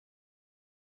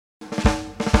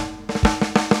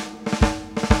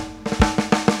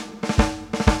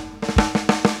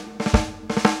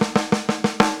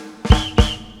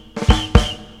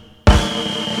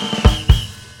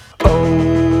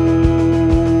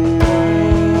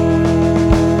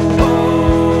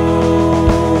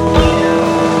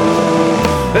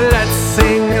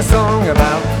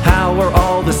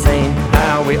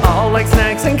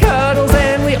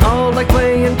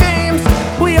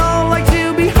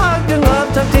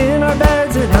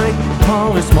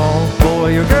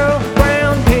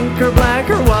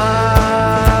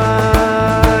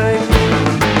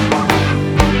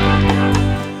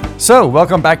So,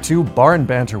 welcome back to Barn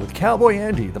Banter with Cowboy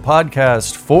Andy, the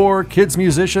podcast for kids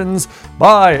musicians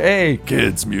by a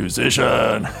kids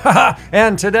musician.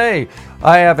 And today,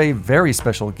 I have a very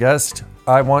special guest.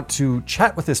 I want to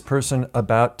chat with this person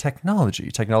about technology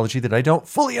that I don't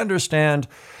fully understand.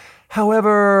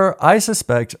 However, I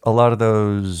suspect a lot of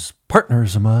those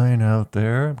partners of mine out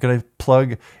there, I'm going to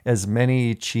plug as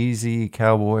many cheesy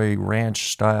cowboy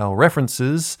ranch style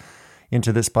references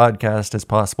into this podcast as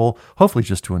possible, hopefully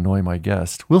just to annoy my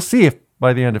guest. We'll see if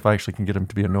by the end if I actually can get him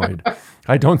to be annoyed.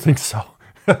 I don't think so,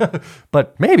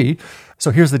 but maybe.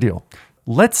 So here's the deal.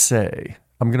 Let's say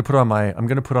I'm going to put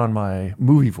on my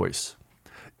movie voice.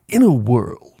 In a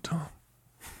world,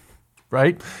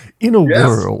 right? In a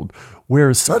world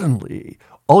where suddenly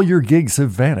all your gigs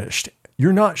have vanished.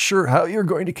 You're not sure how you're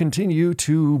going to continue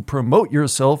to promote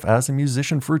yourself as a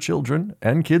musician for children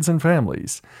and kids and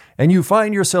families. And you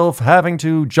find yourself having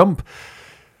to jump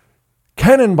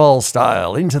cannonball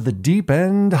style into the deep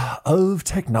end of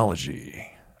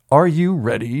technology. Are you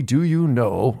ready? Do you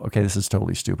know? Okay, this is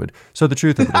totally stupid. So the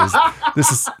truth of it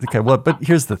is, but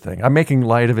here's the thing. I'm making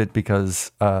light of it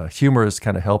because humor is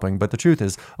kind of helping. But the truth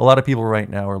is, a lot of people right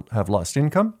now have lost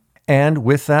income. And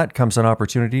with that comes an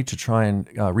opportunity to try and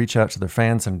reach out to their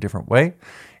fans in a different way.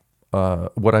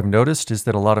 What I've noticed is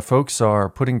that a lot of folks are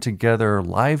putting together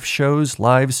live shows,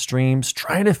 live streams,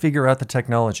 trying to figure out the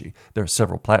technology. There are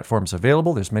several platforms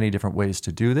available. There's many different ways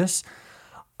to do this.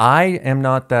 I am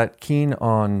not that keen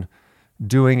on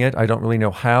doing it. I don't really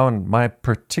know how, and my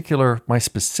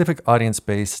specific audience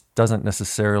base doesn't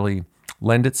necessarily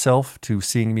lend itself to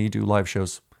seeing me do live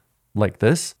shows like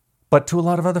this. But to a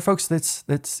lot of other folks,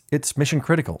 it's mission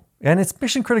critical. And it's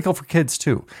mission critical for kids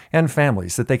too, and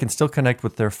families, that they can still connect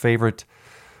with their favorite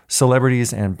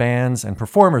celebrities and bands and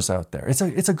performers out there. It's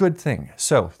a good thing.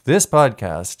 So this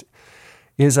podcast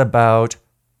is about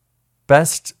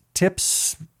best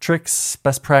tips, tricks,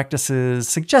 best practices,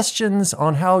 suggestions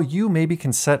on how you maybe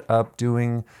can set up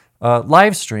doing a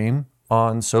live stream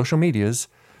on social medias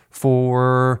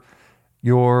for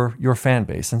your fan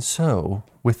base. And so,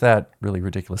 with that really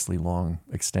ridiculously long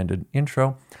extended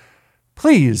intro,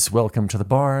 please welcome to the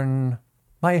barn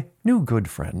my new good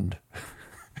friend.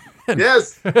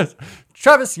 Yes.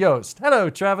 Travis Yost. Hello,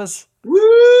 Travis.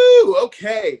 Woo!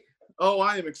 Okay. Oh,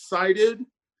 I am excited.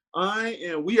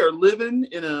 We are living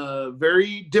in a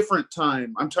very different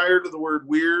time. I'm tired of the word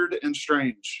weird and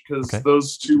strange because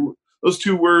those two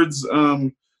words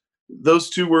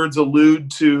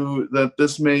allude to that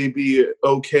this may be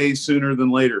okay sooner than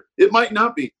later. It might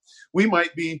not be. We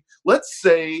might be. Let's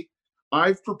say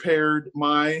I've prepared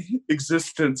my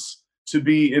existence to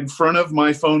be in front of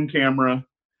my phone camera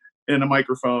and a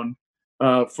microphone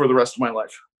for the rest of my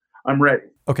life. I'm ready.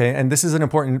 Okay, and this is an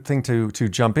important thing to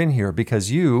jump in here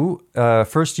because you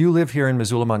live here in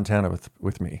Missoula, Montana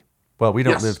with me. Well, we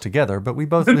don't live together, but we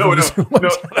both live in Missoula,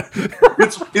 Montana.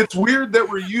 It's weird that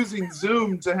we're using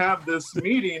Zoom to have this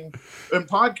meeting and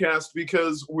podcast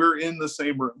because we're in the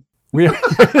same room. We are.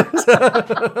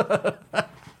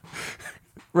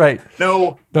 Right.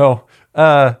 No.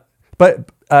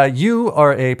 But you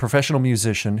are a professional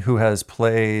musician who has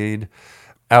played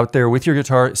out there with your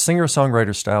guitar,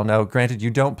 singer-songwriter style. Now, granted, you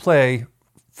don't play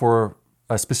for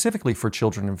specifically for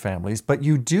children and families, but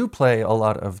you do play a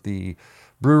lot of the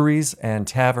breweries and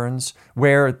taverns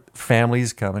where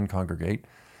families come and congregate.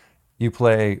 You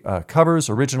play covers,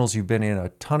 originals. You've been in a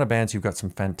ton of bands. You've got some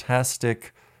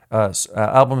fantastic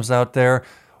albums out there.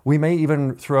 We may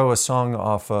even throw a song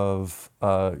off of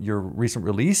your recent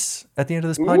release at the end of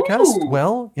this podcast. Ooh.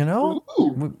 Well,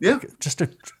 just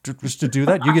to do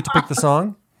that, you get to pick the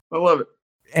song. I love it.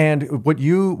 And what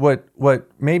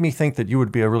made me think that you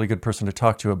would be a really good person to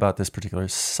talk to about this particular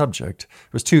subject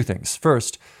was two things.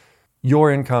 First,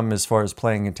 your income as far as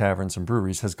playing in taverns and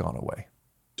breweries has gone away.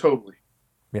 Totally.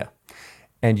 Yeah.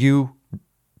 And you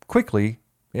quickly,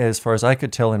 as far as I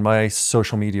could tell in my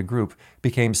social media group,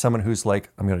 became someone who's like,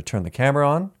 I'm going to turn the camera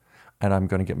on and I'm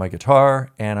going to get my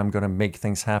guitar and I'm going to make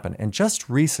things happen. And just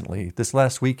recently, this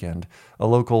last weekend,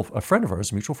 a friend of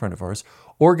ours, a mutual friend of ours,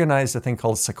 organized a thing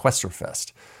called Sequester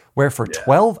Fest, where for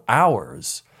 12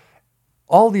 hours,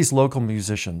 all these local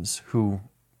musicians who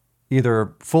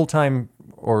either full-time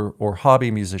or hobby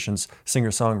musicians,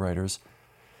 singer-songwriters,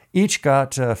 each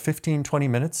got 15, 20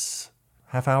 minutes,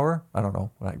 half hour, I don't know,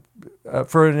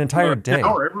 for an entire day. An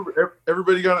hour.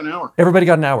 Everybody got an hour. Everybody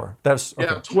got an hour. That's okay.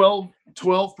 Yeah,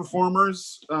 12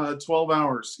 performers, 12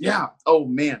 hours. Yeah. Oh,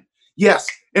 man. Yes.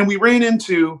 And we ran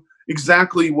into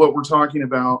exactly what we're talking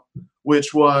about,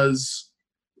 which was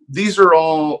these are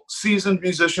all seasoned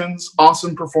musicians,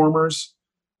 awesome performers,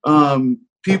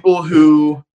 people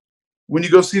who when you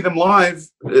go see them live,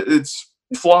 it's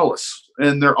flawless,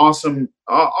 and they're awesome,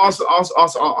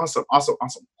 awesome.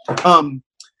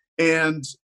 And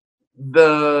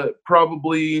the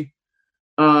probably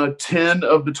 10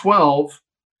 of the 12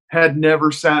 had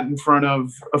never sat in front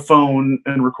of a phone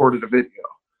and recorded a video.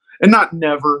 And not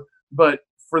never, but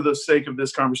for the sake of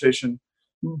this conversation,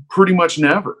 pretty much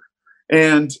never.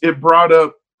 And it brought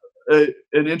up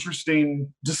an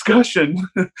interesting discussion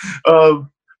of,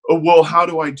 well, how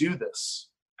do I do this?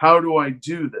 How do I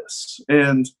do this?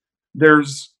 And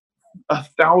there's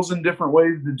 1,000 different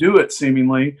ways to do it,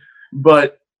 seemingly,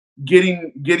 but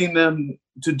getting them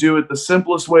to do it the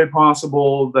simplest way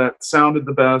possible that sounded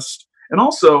the best, and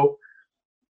also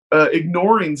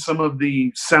ignoring some of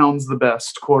the sounds the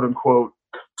best, quote unquote,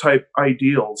 type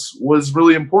ideals was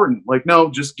really important. Like,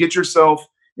 no, just get yourself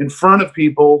in front of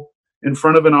people, in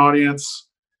front of an audience,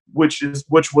 which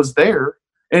was there.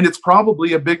 And it's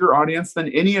probably a bigger audience than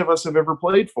any of us have ever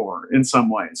played for in some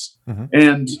ways. Mm-hmm.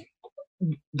 And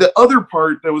the other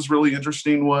part that was really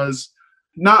interesting was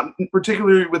not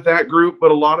particularly with that group,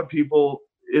 but a lot of people,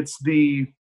 it's the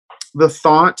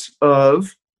thought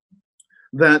of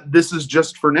that this is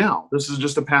just for now. This is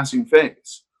just a passing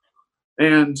phase.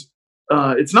 And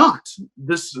it's not.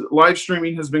 This live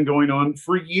streaming has been going on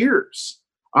for years.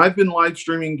 I've been live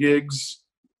streaming gigs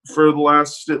for the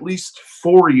last at least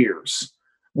 4 years,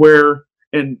 where,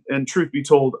 and truth be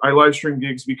told, I live stream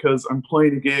gigs because I'm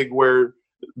playing a gig where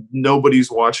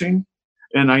nobody's watching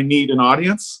and I need an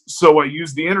audience. So I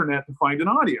use the internet to find an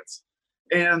audience.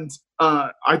 And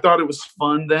I thought it was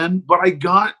fun then, but I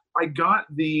got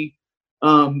the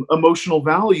emotional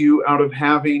value out of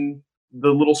having the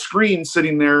little screen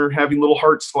sitting there, having little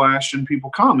hearts flash and people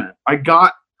comment. I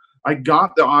got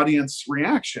the audience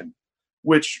reaction,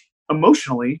 which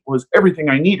emotionally was everything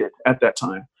I needed at that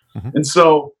time. Mm-hmm. And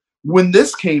so when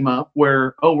this came up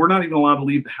where, oh, we're not even allowed to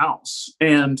leave the house,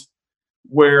 and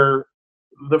where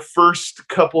the first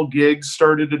couple gigs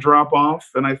started to drop off,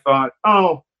 and I thought,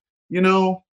 oh,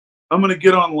 I'm going to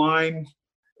get online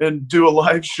and do a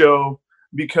live show,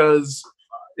 because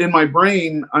in my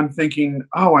brain, I'm thinking,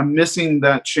 oh, I'm missing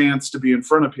that chance to be in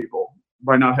front of people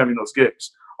by not having those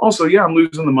gigs. Also, yeah, I'm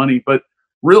losing the money, but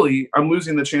really, I'm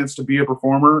losing the chance to be a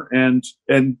performer and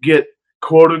get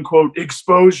quote unquote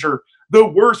exposure, the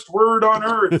worst word on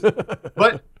earth.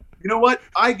 But you know what?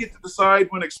 I get to decide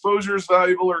when exposure is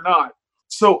valuable or not.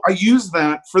 So I use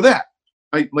that for that.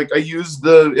 I use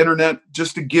the internet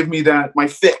just to give me my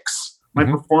fix, my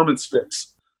mm-hmm. performance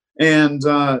fix. And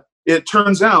it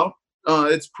turns out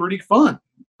it's pretty fun.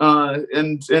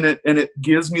 And it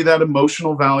gives me that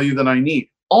emotional value that I need.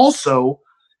 Also,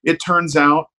 it turns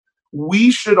out we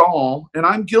should all, and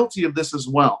I'm guilty of this as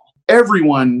well,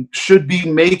 everyone should be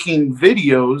making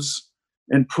videos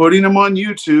and putting them on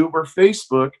YouTube or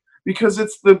Facebook, because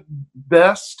it's the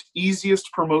best,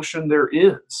 easiest promotion there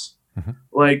is. Mm-hmm.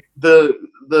 Like if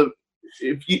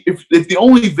the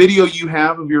only video you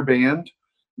have of your band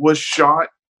was shot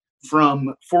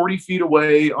from 40 feet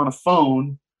away on a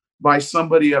phone by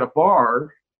somebody at a bar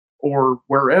or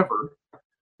wherever,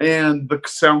 and the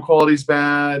sound quality's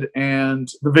bad and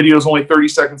the video is only 30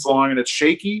 seconds long and it's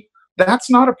shaky, that's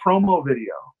not a promo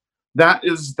video. That's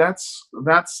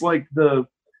like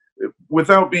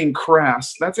without being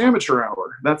crass, that's amateur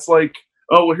hour. That's like,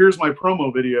 oh, well, here's my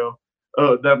promo video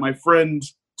that my friend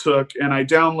took and I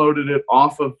downloaded it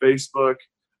off of Facebook,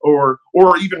 or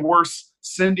even worse,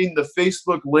 sending the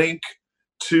Facebook link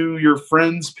to your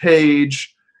friend's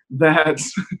page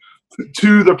that's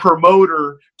to the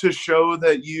promoter to show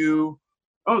that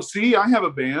oh, see, I have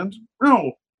a band.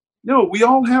 No, we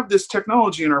all have this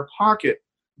technology in our pocket.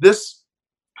 This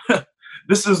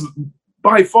is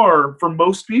by far, for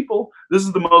most people, this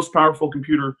is the most powerful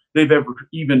computer they've ever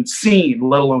even seen,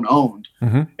 let alone owned.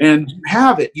 Mm-hmm. And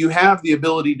you have the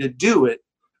ability to do it,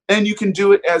 and you can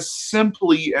do it as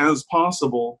simply as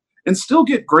possible and still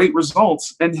get great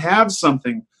results and have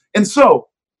something. And so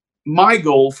my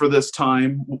goal for this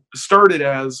time started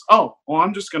as, oh, well,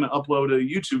 I'm just going to upload a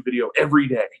YouTube video every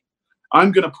day.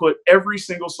 I'm going to put every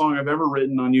single song I've ever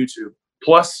written on YouTube.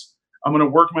 Plus, I'm going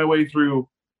to work my way through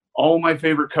all my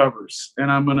favorite covers,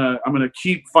 and I'm gonna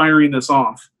keep firing this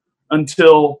off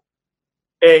until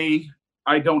I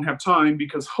don't have time,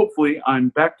 because hopefully I'm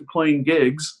back to playing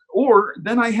gigs, or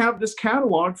then I have this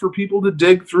catalog for people to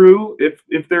dig through.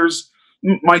 If there's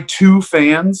my 2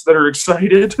 fans that are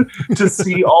excited to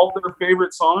see all their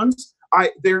favorite songs,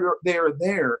 they're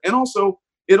there. And also,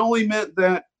 it only meant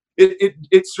that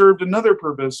it served another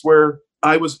purpose where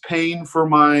I was paying for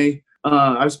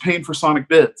Sonic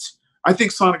Bids. I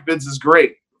think Sonic Bids is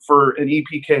great for an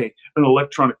EPK, an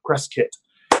electronic press kit,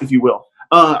 if you will.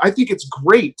 I think it's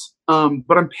great,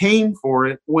 but I'm paying for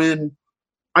it when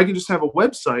I can just have a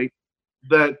website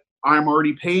that I'm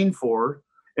already paying for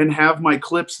and have my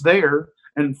clips there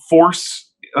and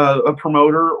force a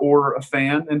promoter or a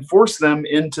fan and force them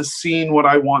into seeing what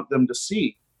I want them to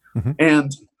see. Mm-hmm.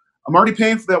 And I'm already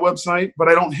paying for that website, but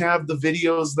I don't have the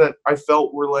videos that I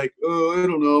felt were like, oh, I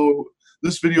don't know,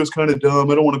 this video is kind of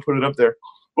dumb. I don't want to put it up there.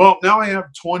 Well, now I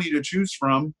have 20 to choose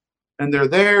from, and they're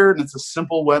there, and it's a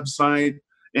simple website,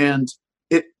 and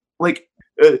it like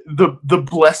the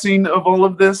blessing of all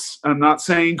of this. I'm not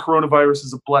saying coronavirus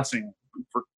is a blessing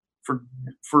for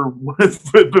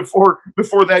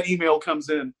before that email comes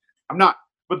in. I'm not,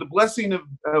 but the blessing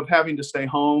of having to stay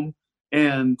home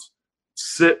and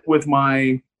sit with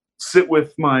my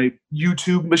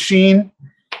YouTube machine,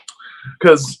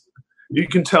 because you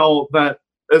can tell that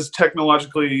as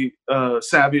technologically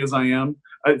savvy as I am,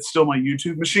 it's still my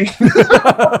YouTube machine.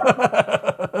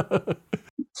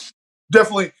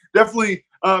 definitely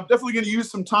going to use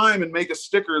some time and make a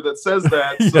sticker that says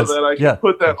that, yes, so that I can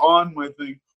put that on my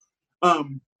thing.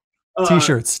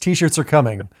 T-shirts are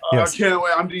coming. Yes. I can't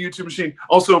wait. I'm the YouTube machine.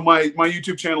 Also, my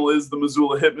YouTube channel is the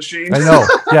Missoula Hit Machine. I know.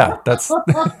 Yeah, that's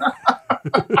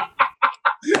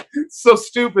so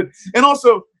stupid. And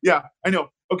also, yeah, I know.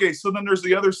 Okay, so then there's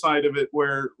the other side of it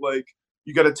where, like,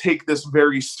 you got to take this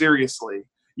very seriously.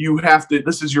 You have to,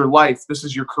 this is your life, this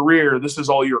is your career, this is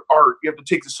all your art. You have to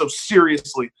take this so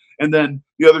seriously. And then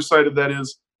the other side of that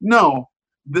is, no,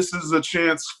 this is a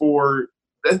chance for,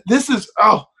 this is,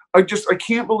 I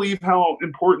can't believe how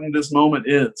important this moment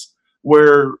is,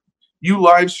 where you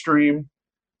live stream,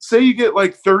 say you get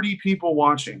like 30 people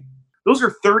watching. Those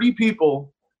are 30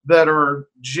 people that are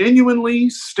genuinely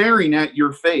staring at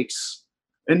your face.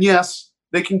 And yes,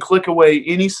 they can click away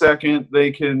any second.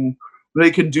 They can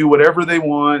do whatever they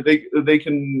want. They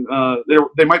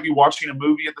might be watching a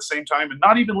movie at the same time and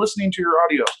not even listening to your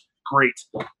audio. Great.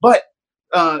 But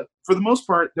for the most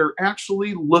part, they're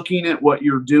actually looking at what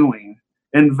you're doing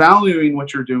and valuing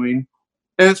what you're doing.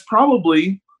 And it's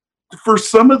probably, for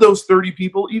some of those 30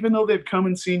 people, even though they've come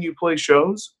and seen you play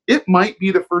shows, it might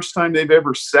be the first time they've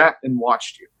ever sat and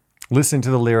watched you. Listen to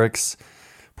the lyrics,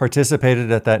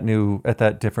 participated at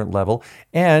that different level.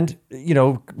 And,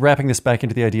 wrapping this back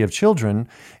into the idea of children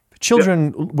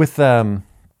with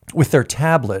their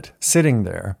tablet sitting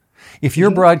there. If you're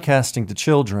broadcasting to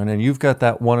children and you've got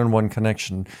that one-on-one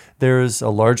connection, there's a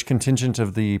large contingent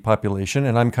of the population,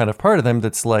 and I'm kind of part of them,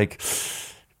 that's like,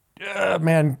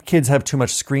 man, kids have too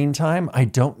much screen time. I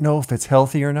don't know if it's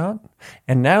healthy or not.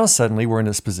 And now suddenly we're in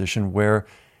this position where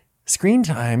screen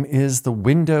time is the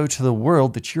window to the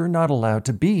world that you're not allowed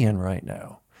to be in right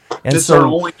now. And it's our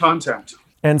only contact.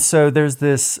 And so there's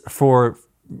this for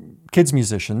kids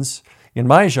musicians in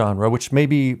my genre, which may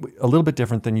be a little bit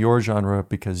different than your genre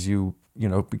because you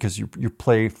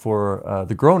play for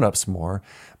the grown-ups more.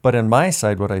 But on my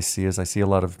side, what I see is a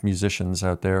lot of musicians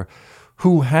out there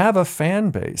who have a fan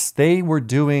base. They were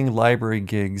doing library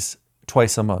gigs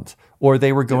twice a month, or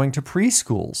they were going to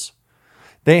preschools.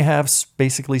 They have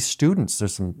basically students.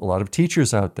 There's a lot of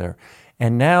teachers out there.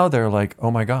 And now they're like,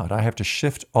 oh my God, I have to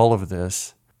shift all of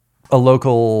this. A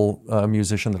local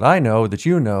musician that I know, that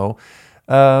you know,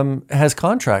 has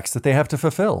contracts that they have to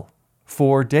fulfill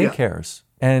for daycares.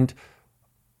 Yeah. And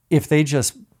if they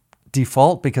just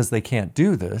default because they can't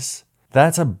do this,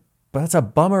 that's a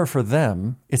bummer for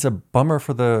them. It's a bummer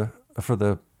for the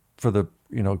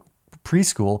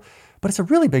preschool. But it's a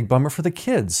really big bummer for the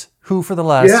kids who, for the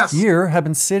last year, have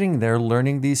been sitting there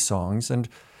learning these songs and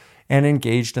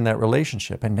engaged in that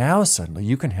relationship. And now suddenly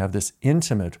you can have this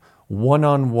intimate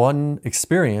one-on-one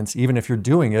experience, even if you're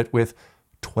doing it with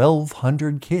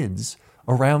 1,200 kids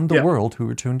around the world who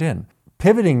are tuned in.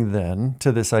 Pivoting then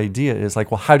to this idea is like,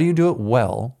 well, how do you do it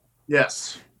well?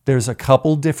 Yes. There's a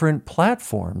couple different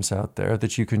platforms out there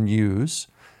that you can use.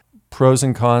 Pros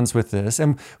and cons with this.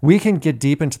 And we can get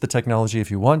deep into the technology if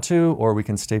you want to, or we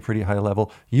can stay pretty high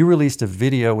level. You released a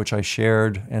video, which I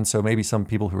shared. And so maybe some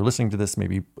people who are listening to this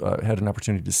maybe had an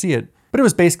opportunity to see it. But it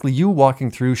was basically you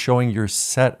walking through, showing your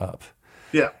setup.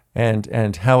 Yeah.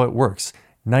 And how it works.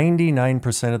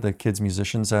 99% of the kids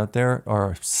musicians out there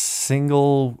are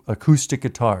single acoustic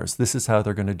guitars. This is how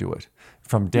they're going to do it.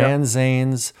 From Dan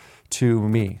Zanes to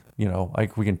me.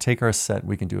 We can take our set,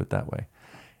 we can do it that way.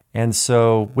 And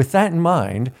so with that in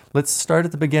mind, let's start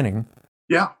at the beginning.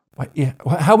 Yeah.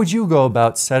 How would you go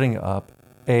about setting up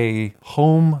a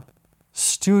home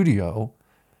studio?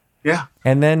 Yeah.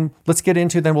 And then let's get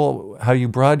into how you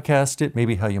broadcast it,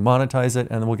 maybe how you monetize it,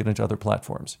 and then we'll get into other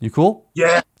platforms. You cool?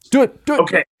 Yeah. Do it.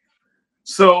 Okay.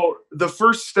 So the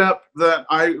first step that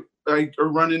I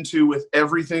run into with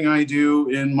everything I do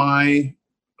in my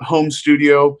home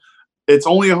studio. It's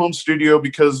only a home studio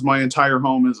because my entire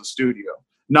home is a studio,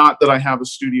 not that I have a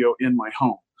studio in my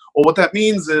home. Well, what that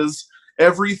means is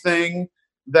everything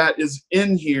that is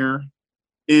in here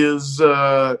is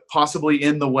possibly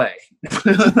in the way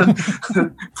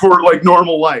for like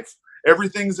normal life.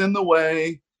 Everything's in the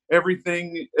way,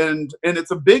 everything, and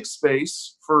it's a big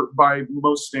space by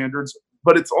most standards,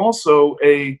 but it's also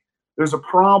there's a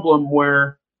problem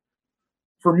where,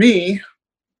 for me,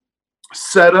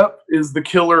 setup is the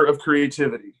killer of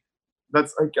creativity.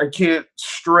 I can't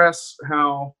stress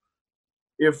how,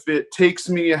 if it takes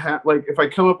me like if I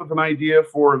come up with an idea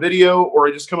for a video, or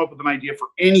I just come up with an idea for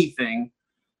anything,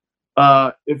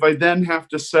 if I then have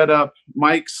to set up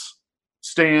mics,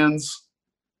 stands,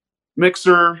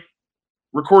 mixer,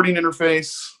 recording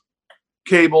interface,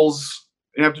 cables,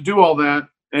 and have to do all that,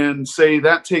 and say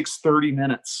that takes 30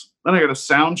 minutes. Then I got to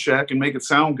sound check and make it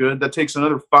sound good. That takes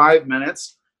another 5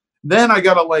 minutes. Then I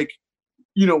got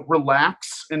to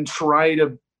relax and try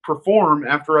to perform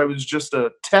after I was just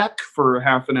a tech for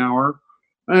half an hour.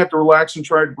 I have to relax and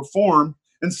try to perform,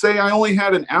 and say I only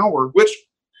had an hour, which,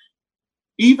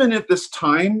 even at this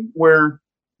time where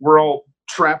we're all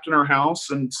trapped in our house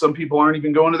and some people aren't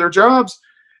even going to their jobs,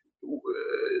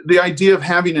 the idea of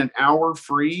having an hour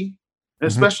free,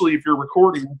 especially if you're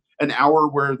recording, an hour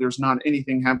where there's not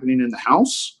anything happening in the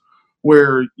house,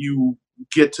 where you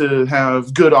get to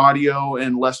have good audio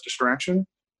and less distraction.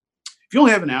 If you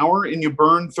only have an hour and you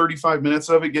burn 35 minutes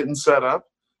of it getting set up,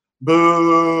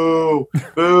 boo,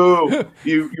 boo,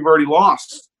 you've already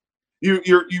lost.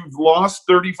 You've lost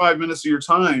 35 minutes of your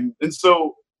time. And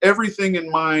so everything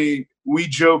we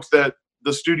joke that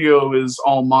the studio is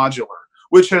all modular,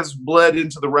 which has bled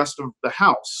into the rest of the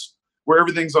house, where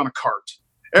everything's on a cart.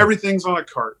 Everything's on a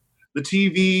cart. The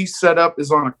TV setup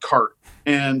is on a cart.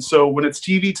 And so when it's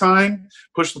TV time,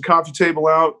 push the coffee table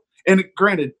out. And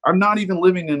granted, I'm not even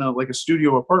living in a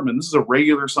studio apartment. This is a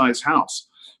regular size house.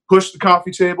 Push the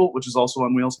coffee table, which is also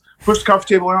on wheels. Push the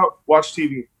coffee table out, watch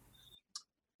TV.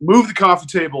 Move the coffee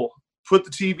table, put the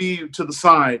TV to the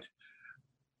side,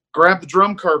 grab the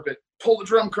drum carpet, pull the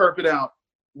drum carpet out,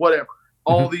 whatever.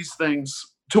 All these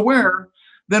things, to where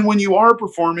then when you are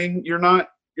performing, you're not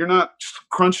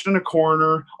crunched in a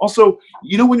corner. Also,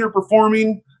 when you're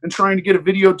performing and trying to get a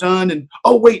video done, and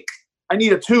oh wait, I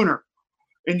need a tuner,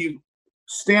 and you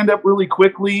stand up really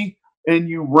quickly and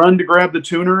you run to grab the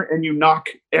tuner and you knock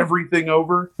everything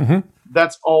over.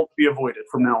 That's all to be avoided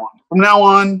from now on. From now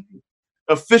on,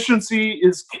 efficiency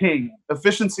is king.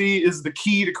 Efficiency is the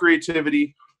key to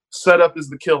creativity. Setup is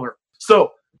the killer.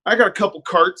 So I got a couple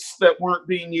carts that weren't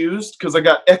being used because I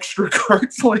got extra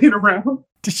carts laying around.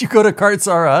 Did you go to Carts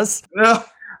R Us? No,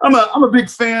 I'm a big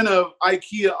fan of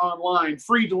IKEA Online.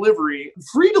 Free delivery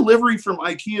from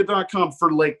IKEA.com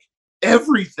for like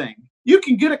everything. You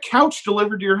can get a couch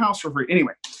delivered to your house for free.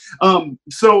 Anyway,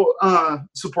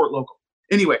 support local.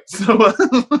 Anyway,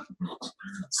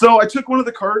 so I took one of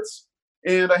the carts,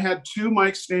 and I had 2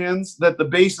 mic stands that the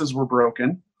bases were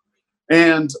broken.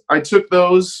 And I took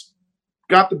those,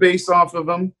 got the base off of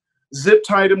them, zip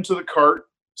tied them to the cart.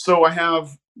 So I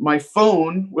have my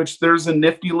phone, which there's a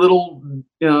nifty little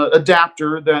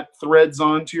adapter that threads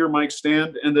onto your mic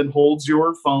stand and then holds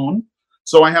your phone.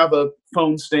 So I have a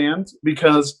phone stand,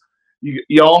 because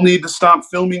you all need to stop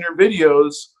filming your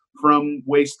videos from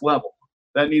waist level.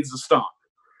 That needs to stop.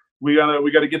 We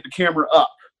gotta get the camera up,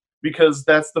 because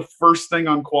that's the first thing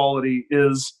on quality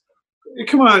is,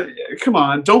 come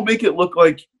on, don't make it look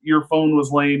like your phone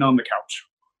was laying on the couch,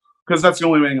 because that's the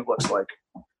only thing it looks like.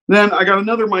 Then I got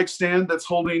another mic stand that's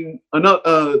holding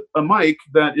a mic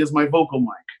that is my vocal mic.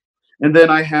 And then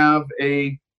I have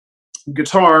a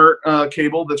guitar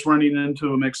cable that's running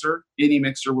into a mixer. Any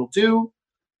mixer will do.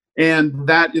 And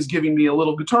that is giving me a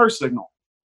little guitar signal.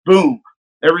 Boom.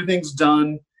 Everything's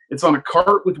done. It's on a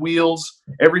cart with wheels.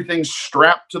 Everything's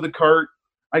strapped to the cart.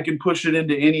 I can push it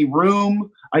into any room.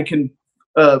 I can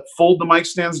fold the mic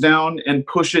stands down and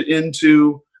push it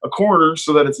into a corner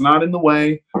so that it's not in the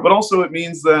way. But also it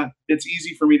means that it's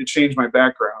easy for me to change my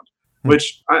background,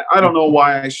 which I don't know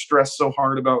why I stress so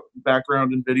hard about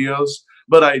background in videos,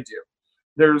 but I do.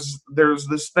 There's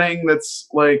this thing that's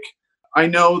like, I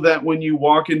know that when you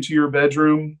walk into your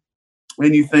bedroom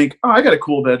and you think, oh, I got a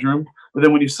cool bedroom, but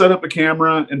then when you set up a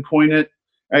camera and point it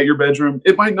at your bedroom,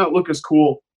 it might not look as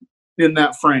cool in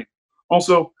that frame.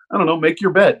 Also, I don't know, make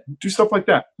your bed, do stuff like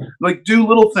that. Like, do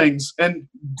little things and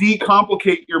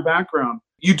decomplicate your background.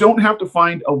 You don't have to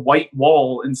find a white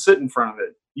wall and sit in front of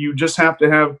it. You just have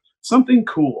to have something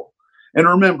cool. And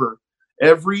remember,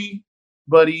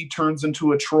 everybody turns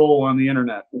into a troll on the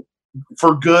internet,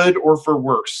 for good or for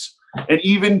worse. And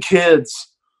even kids.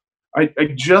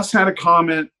 I just had a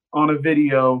comment on a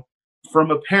video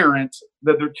from a parent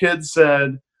that their kid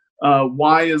said,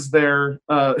 "Why is there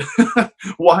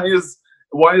why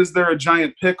is there a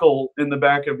giant pickle in the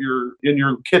back of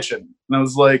your kitchen?" And I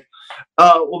was like,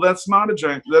 "Well, that's not a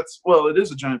giant. It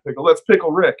is a giant pickle. That's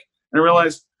Pickle Rick." And I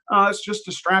realized, oh, it's just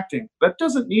distracting. That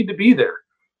doesn't need to be there.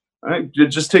 Right? It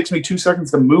just takes me 2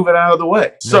 seconds to move it out of the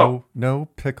way. So no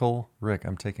Pickle Rick.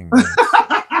 I'm taking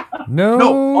notes.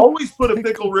 No, always put a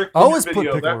Pickle Rick in your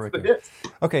video. That's the hit.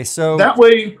 Okay, so that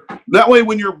way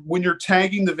when you're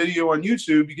tagging the video on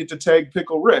YouTube, you get to tag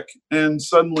Pickle Rick, and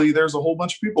suddenly there's a whole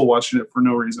bunch of people watching it for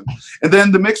no reason. And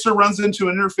then the mixer runs into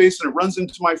an interface and it runs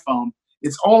into my phone.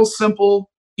 It's all simple,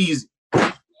 easy.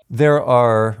 There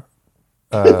are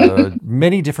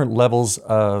many different levels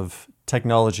of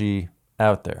technology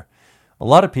out there. A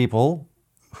lot of people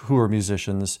who are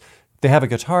musicians, they have a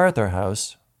guitar at their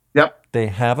house. Yep. They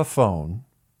have a phone.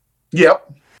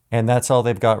 Yep. And that's all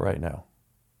they've got right now.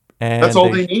 And that's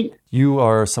all they need. You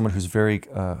are someone who's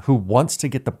who wants to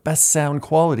get the best sound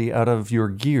quality out of your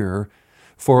gear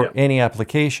for any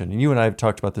application. And you and I have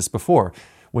talked about this before.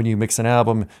 When you mix an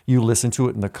album, you listen to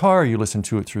it in the car, you listen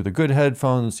to it through the good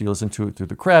headphones, you listen to it through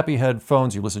the crappy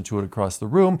headphones, you listen to it across the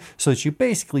room, so that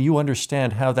you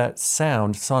understand how that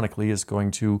sound sonically is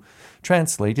going to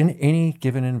translate in any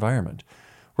given environment.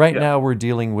 Right now, we're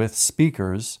dealing with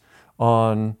speakers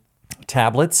on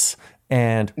tablets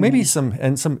and maybe some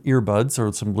earbuds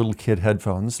or some little kid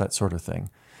headphones, that sort of thing.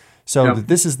 So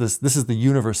this is the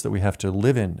universe that we have to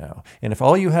live in now. And if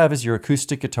all you have is your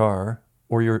acoustic guitar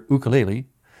or your ukulele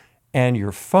and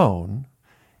your phone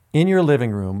in your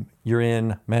living room, you're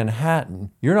in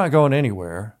Manhattan, you're not going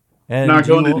anywhere. And not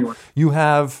going anywhere. You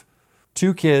have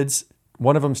 2 kids,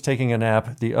 one of them's taking a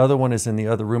nap, the other one is in the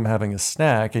other room having a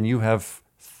snack, and you have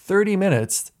 30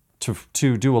 minutes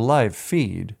to do a live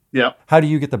feed. Yeah. How do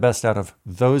you get the best out of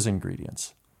those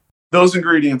ingredients?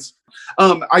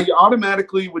 I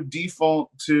automatically would default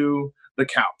to the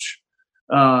couch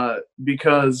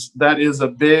because that is a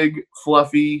big,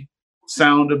 fluffy,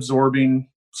 sound-absorbing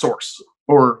source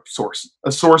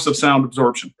of sound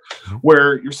absorption.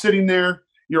 Where you're sitting there,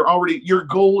 your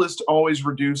goal is to always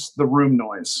reduce the room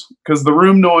noise, because the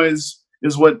room noise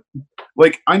is what,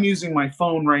 like, I'm using my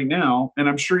phone right now, and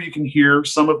I'm sure you can hear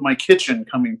some of my kitchen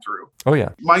coming through. Oh, yeah.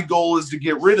 My goal is to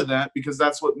get rid of that, because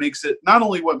that's what makes it, not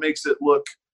only what makes it look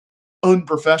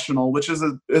unprofessional, which is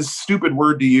a stupid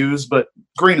word to use, but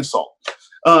grain of salt,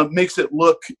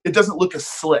 it doesn't look as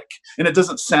slick, and it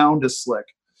doesn't sound as slick.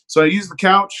 So I use the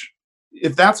couch.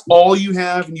 If that's all you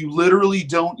have, and you literally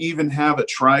don't even have a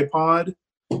tripod,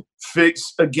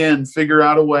 figure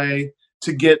out a way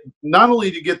to get, not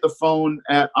only to get the phone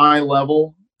at eye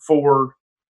level for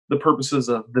the purposes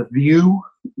of the view,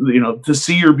 to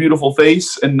see your beautiful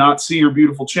face and not see your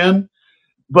beautiful chin,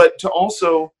 but to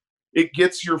also, it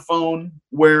gets your phone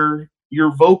where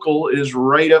your vocal is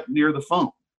right up near the phone.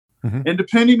 Mm-hmm. And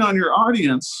depending on your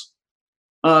audience,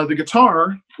 the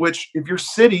guitar, which if you're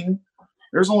sitting,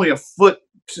 there's only a foot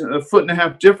and a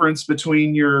half difference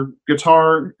between your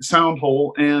guitar sound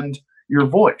hole and your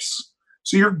voice.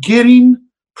 So you're getting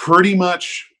pretty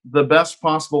much the best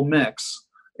possible mix.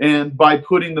 And by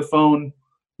putting the phone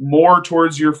more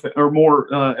towards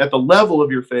more at the level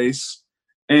of your face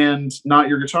and not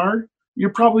your guitar, you're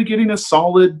probably getting a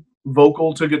solid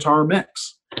vocal to guitar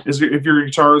mix. If your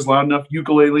guitar is loud enough,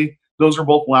 ukulele, those are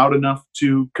both loud enough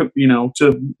to,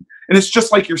 and it's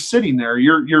just like you're sitting there,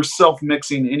 you're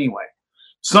self-mixing anyway.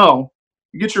 So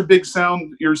you get your big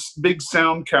sound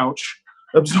couch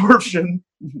absorption,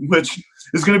 which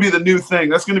is going to be the new thing.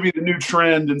 That's going to be the new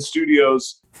trend in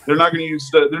studios. They're not going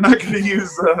to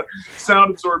use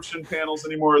sound absorption panels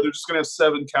anymore. They're just going to have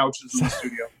 7 couches in the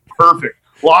studio. Perfect.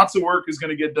 Lots of work is going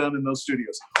to get done in those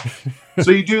studios.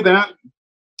 So you do that,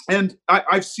 and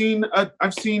I've seen a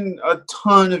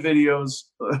ton of videos,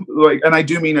 and I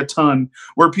do mean a ton,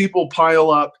 where people pile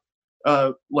up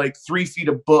like 3 feet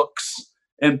of books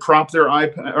and prop their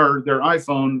iPad or their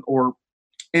iPhone or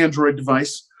Android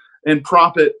device and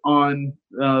prop it on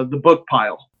the book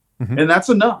pile. Mm-hmm. And that's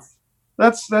enough.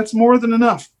 That's more than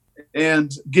enough.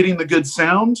 And getting the good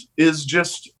sound is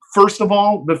just, first of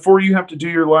all, before you have to do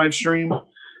your live stream,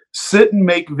 sit and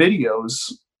make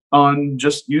videos on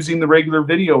just using the regular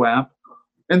video app,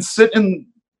 and sit and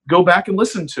go back and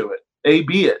listen to it,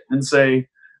 A/B it, and say,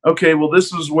 okay, well,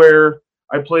 this is where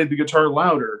I played the guitar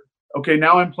louder. Okay,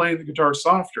 now I'm playing the guitar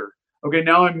softer. Okay,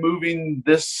 now I'm moving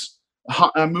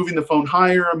the phone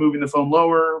higher, I'm moving the phone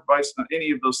lower,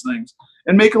 any of those things,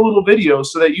 and make a little video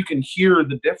so that you can hear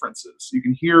the differences. You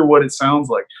can hear what it sounds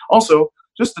like. Also,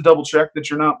 just to double check that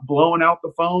you're not blowing out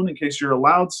the phone in case you're a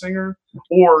loud singer,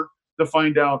 or to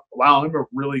find out, wow, I'm a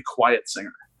really quiet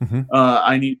singer. Mm-hmm.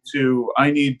 I need to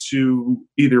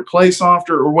either play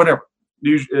softer or whatever.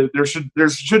 There should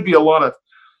be a lot of,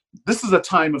 this is a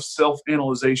time of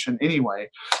self-analyzation anyway.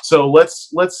 So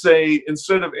let's say,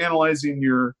 instead of analyzing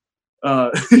your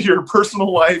your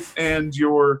personal life and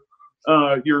your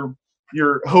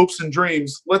hopes and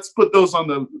dreams, let's put those on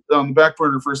the back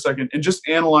burner for a second and just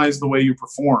analyze the way you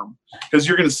perform, because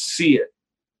you're going to see it.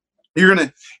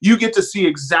 You get to see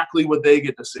exactly what they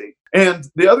get to see. And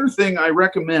the other thing I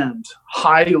recommend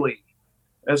highly,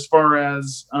 as far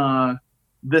as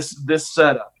this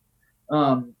setup,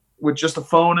 with just a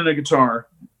phone and a guitar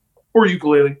or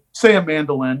ukulele, say a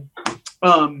mandolin.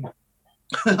 Don't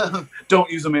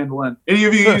use a mandolin. Any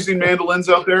of you using mandolins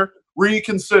out there?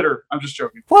 Reconsider. I'm just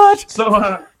joking. What? So,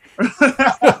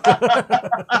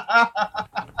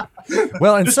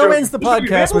 well, and so ends the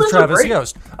podcast with Travis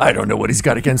Yost. I don't know what he's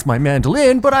got against my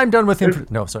mandolin, but I'm done with him.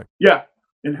 No, sorry. Yeah.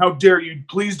 And how dare you?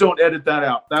 Please don't edit that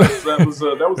out. That was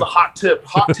a hot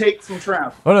take from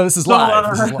Trav. Oh no, this is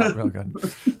live. This is live. Real good.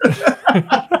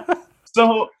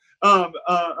 So, what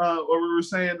we were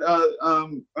saying,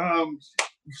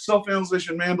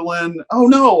 self-analyzation, mandolin. Oh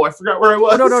no, I forgot where I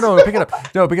was. Oh, no, pick it up.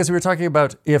 No, because we were talking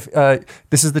about if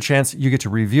this is the chance you get to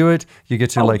review it, you get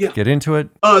to get into it.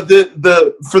 For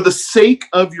the sake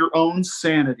of your own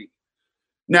sanity.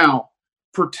 Now,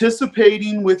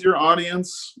 participating with your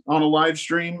audience on a live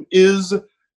stream is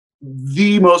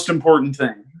the most important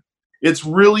thing. It's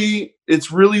really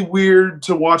weird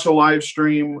to watch a live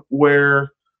stream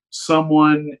where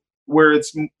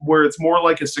it's more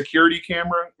like a security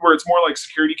camera, where it's more like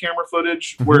security camera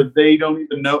footage, mm-hmm. where they don't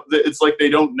even know, it's like they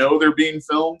don't know they're being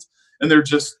filmed and they're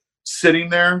just sitting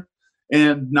there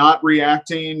and not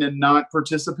reacting and not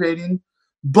participating.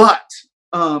 But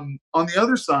on the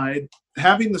other side,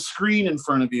 having the screen in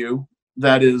front of you,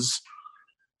 that is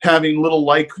having little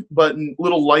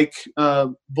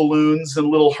balloons and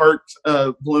little heart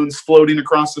balloons floating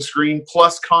across the screen,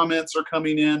 plus comments are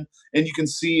coming in, and you can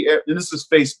see, and this is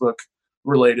Facebook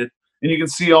related, and you can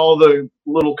see all the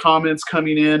little comments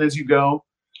coming in as you go.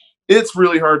 It's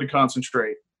really hard to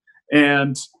concentrate,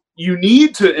 and you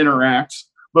need to interact,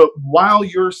 but while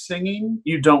you're singing,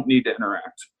 you don't need to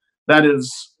interact.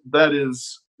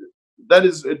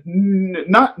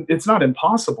 It's not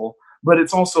impossible, but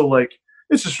it's also like,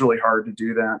 it's just really hard to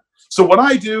do that. So what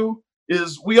I do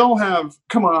is, we all have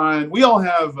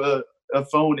a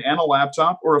phone and a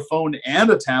laptop, or a phone and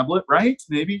a tablet, right?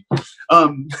 Maybe.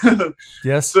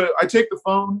 Yes. So I take the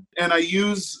phone and I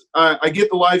get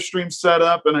the live stream set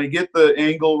up and I get the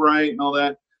angle right and all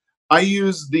that. I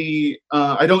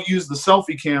don't use the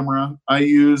selfie camera. I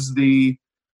use the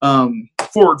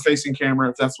forward-facing camera,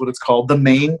 if that's what it's called, the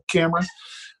main camera.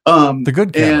 The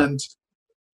good camera.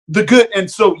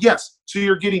 So yes, so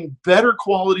you're getting better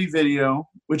quality video,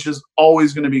 which is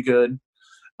always going to be good.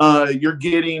 You're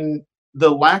getting the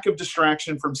lack of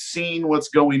distraction from seeing what's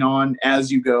going on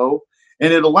as you go,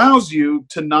 and it allows you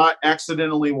to not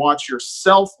accidentally watch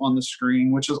yourself on the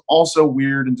screen, which is also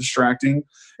weird and distracting.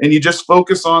 And you just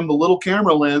focus on the little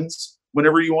camera lens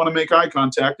whenever you want to make eye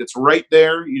contact. It's right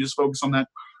there. You just focus on that.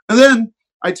 And then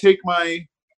I take my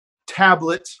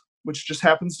tablet, which just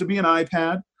happens to be an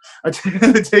iPad. I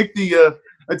take the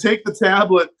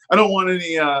tablet. I don't want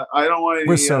any.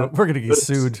 We're gonna get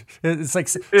sued. It's like,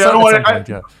 I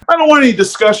don't want any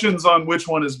discussions on which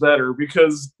one is better,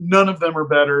 because none of them are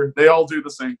better. They all do the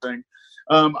same thing.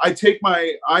 I take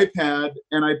my iPad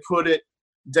and I put it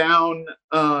down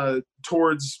I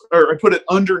put it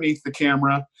underneath the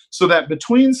camera, so that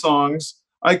between songs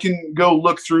I can go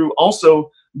look through.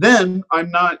 Also, then I'm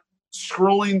not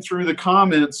scrolling through the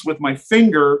comments with my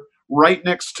finger right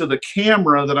next to the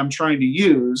camera that I'm trying to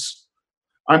use.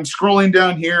 I'm scrolling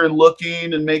down here and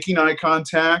looking and making eye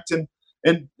contact and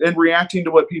reacting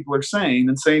to what people are saying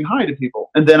and saying hi to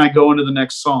people. And then I go into the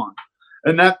next song.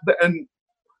 And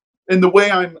the way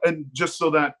and just so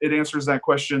that it answers that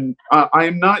question, I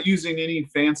am not using any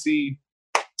fancy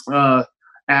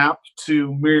app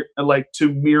to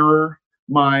mirror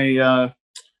my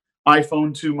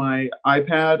iPhone to my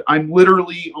iPad. I'm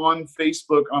literally on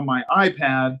Facebook on my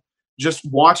iPad, just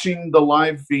watching the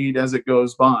live feed as it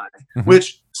goes by,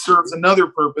 which serves another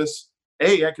purpose.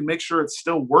 I can make sure it's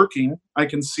still working. I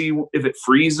can see if it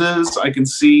freezes. I can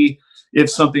see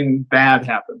if something bad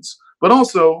happens. But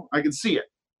also, I can see it.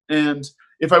 And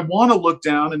if I want to look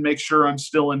down and make sure I'm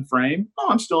still in frame,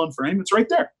 I'm still in frame. It's right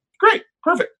there. Great.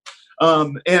 Perfect.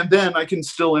 And then I can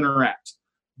still interact.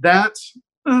 That's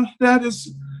as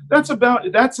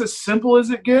simple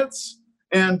as it gets.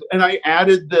 And I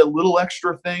added the little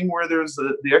extra thing where there's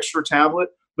the extra tablet,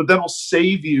 but that'll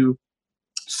save you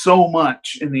so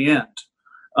much in the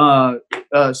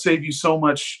end. Save you so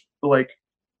much like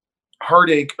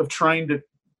heartache of trying to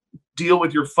deal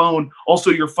with your phone. Also,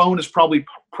 your phone is probably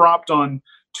propped on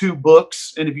 2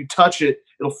 books, and if you touch it,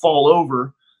 it'll fall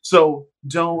over. So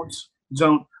don't.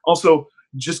 Also,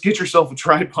 just get yourself a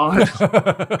tripod.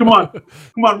 Come on.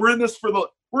 We're in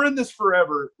this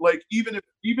forever. Like even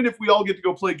if we all get to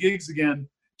go play gigs again,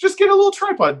 just get a little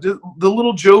tripod, the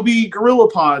little Joby Gorilla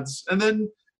Pods, and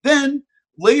then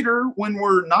later when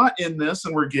we're not in this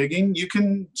and we're gigging, you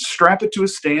can strap it to a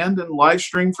stand and live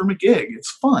stream from a gig.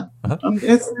 It's fun.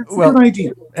 It's a good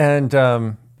idea. And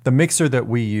the mixer that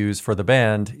we use for the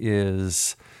band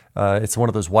is it's one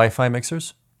of those Wi-Fi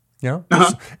mixers. You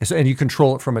know, and you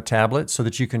control it from a tablet so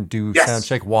that you can do sound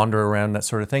check, wander around, that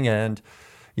sort of thing. And,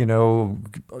 you know,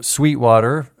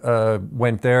 Sweetwater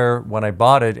went there when I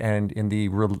bought it, and in the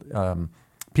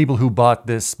people who bought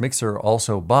this mixer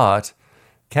also bought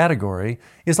category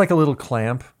is like a little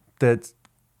clamp that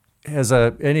has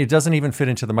and it doesn't even fit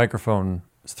into the microphone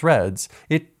threads.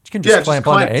 It can just clamp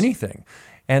onto anything.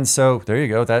 And so there you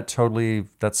go. That's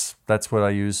what I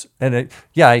use. And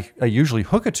I usually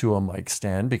hook it to a mic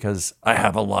stand because I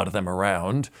have a lot of them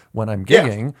around when I'm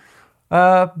gigging.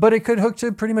 But it could hook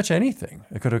to pretty much anything.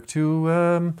 It could hook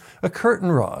to a curtain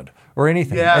rod or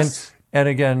anything. Yes. And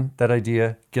again, that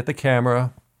idea, get the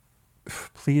camera.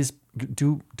 Please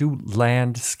do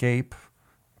landscape.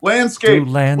 Landscape. Do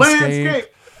landscape.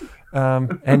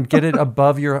 And get it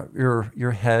above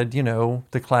your head, you know,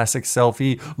 the classic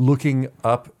selfie, looking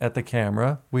up at the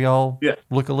camera. We all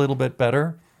look a little bit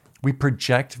better. We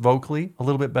project vocally a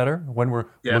little bit better when we're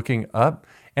looking up.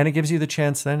 And it gives you the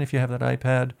chance then, if you have that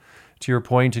iPad, to your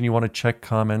point, and you want to check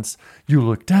comments, you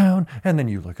look down, and then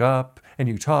you look up, and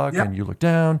you talk, and you look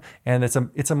down. And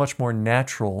it's a much more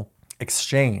natural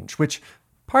exchange, which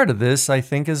part of this, I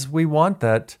think, is we want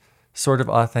that sort of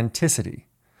authenticity.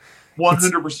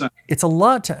 100%. It's a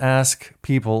lot to ask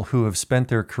people who have spent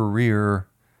their career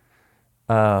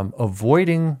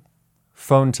avoiding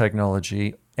phone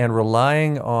technology and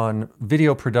relying on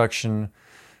video production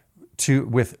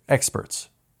with experts.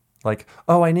 Like,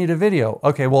 oh, I need a video.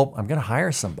 Okay, well, I'm going to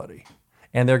hire somebody,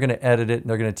 and they're going to edit it, and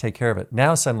they're going to take care of it.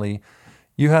 Now, suddenly,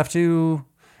 you have to,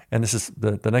 and this is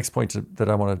the next point that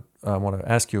I want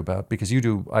to ask you about, because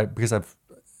I've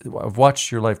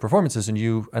watched your live performances,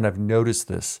 and I've noticed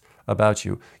this about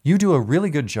you. You do a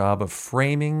really good job of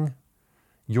framing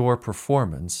your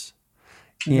performance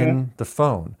in the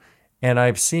phone. And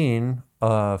I've seen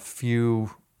a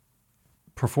few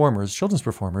children's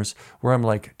performers, where I'm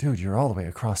like, dude, you're all the way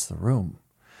across the room.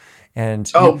 And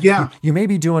you may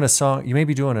be doing a song, you may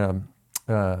be doing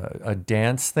a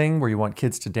dance thing where you want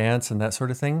kids to dance and that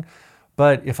sort of thing.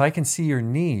 But if I can see your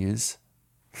knees,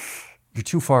 you're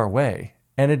too far away.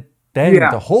 And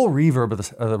the whole reverb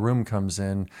of the room comes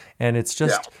in, and it's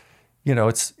just, you know,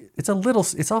 it's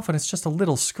often just a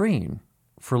little screen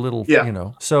for little, you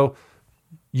know. So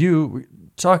you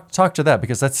talk to that,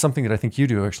 because that's something that I think you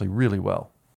do actually really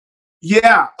well.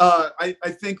 Yeah, I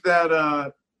think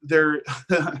that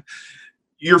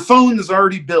your phone is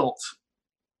already built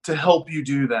to help you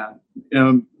do that.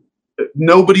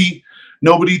 Nobody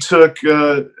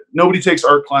takes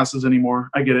art classes anymore.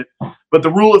 I get it. But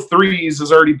the rule of threes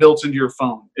is already built into your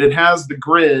phone. It has the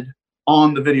grid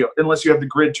on the video, unless you have the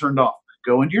grid turned off.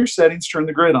 Go into your settings, turn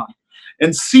the grid on,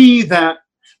 and see that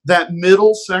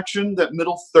middle section, that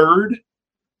middle third.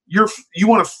 You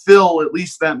want to fill at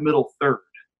least that middle third.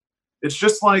 It's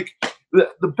just like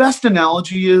the best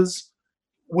analogy is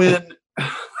when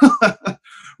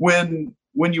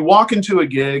when you walk into a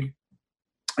gig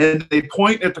and they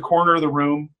point at the corner of the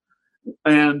room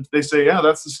and they say, yeah,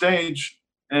 that's the stage.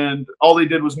 And all they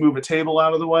did was move a table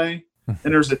out of the way.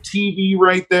 And there's a TV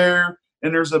right there.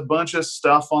 And there's a bunch of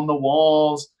stuff on the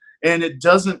walls. And it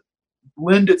doesn't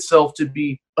lend itself to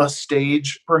be a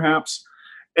stage, perhaps.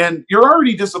 And you're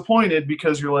already disappointed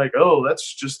because you're like, oh,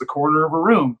 that's just the corner of a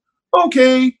room.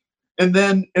 Okay. And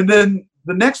then the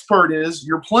next part is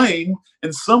you're playing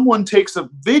and someone takes a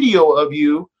video of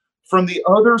you from the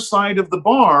other side of the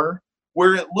bar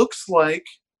where it looks like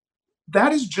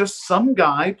that is just some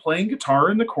guy playing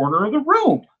guitar in the corner of the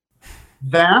room.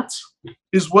 That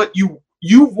is what you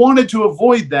wanted to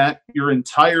avoid that your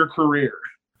entire career.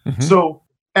 Mm-hmm. So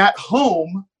at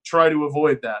home, try to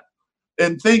avoid that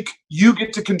and think you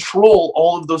get to control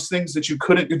all of those things that you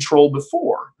couldn't control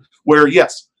before. Where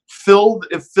yes,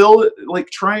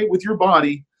 try it with your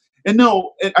body. And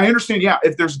no, I understand. Yeah,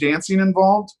 if there's dancing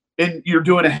involved and you're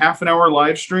doing a half an hour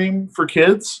live stream for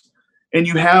kids, and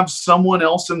you have someone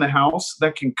else in the house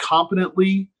that can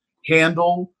competently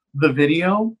handle the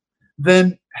video,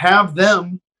 then have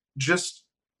them just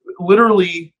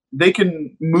literally they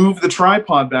can move the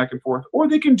tripod back and forth, or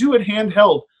they can do it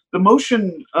handheld. The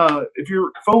motion, if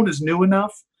your phone is new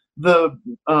enough, the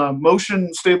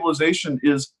motion stabilization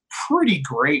is pretty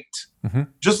great.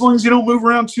 Just as long as you don't move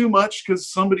around too much,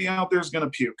 because somebody out there is going to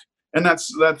puke, and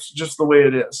that's just the way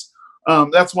it is.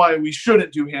 That's why we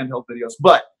shouldn't do handheld videos.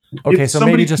 But okay, so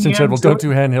maybe just in general, don't do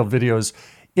handheld videos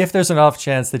if there's an off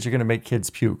chance that you're going to make kids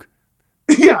puke.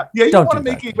 Yeah, you don't want to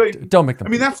make anybody. Don't make them. I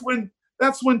mean,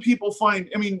 that's when people find.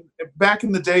 I mean, back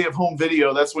in the day of home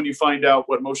video, that's when you find out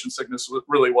what motion sickness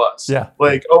really was. Yeah.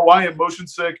 Like, oh, I am motion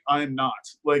sick. I am not.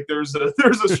 Like, there's a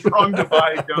strong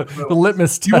divide down the middle. The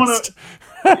litmus test.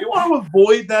 You want to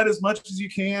avoid that as much as you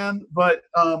can, but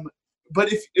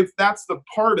if that's the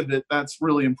part of it, that's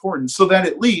really important, so that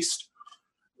at least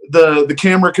the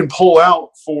camera can pull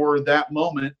out for that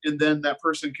moment, and then that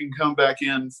person can come back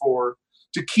in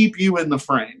to keep you in the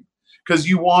frame, because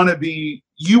you want to be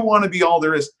all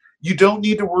there is. You don't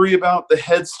need to worry about the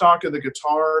headstock of the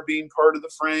guitar being part of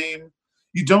the frame.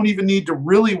 You don't even need to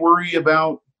really worry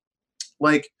about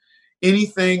like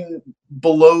anything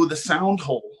below the sound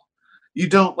hole. You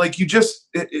don't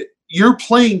you're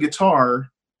playing guitar.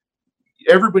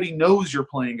 Everybody knows you're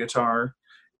playing guitar.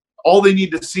 All they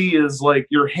need to see is like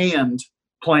your hand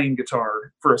playing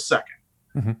guitar for a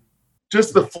second.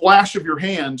 Just the flash of your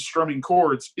hand strumming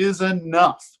chords is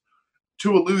enough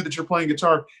to allude that you're playing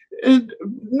guitar. And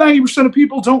 90% of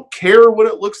people don't care what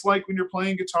it looks like when you're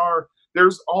playing guitar.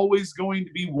 There's always going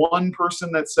to be one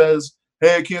person that says,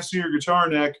 "Hey, I can't see your guitar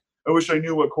neck. I wish I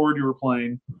knew what chord you were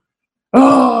playing."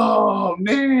 Oh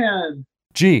man.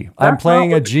 G. I'm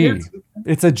playing a G.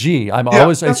 It's a G. I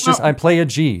play a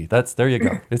G. There you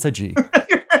go. It's a G.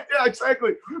 Yeah,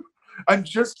 exactly.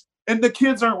 And the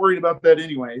kids aren't worried about that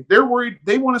anyway. They're worried.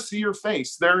 They want to see your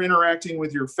face. They're interacting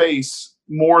with your face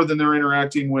more than they're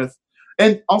interacting with,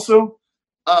 and also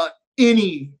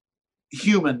any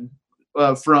human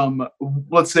from,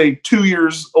 let's say, 2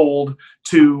 years old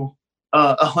to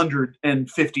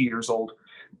 150 years old.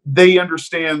 They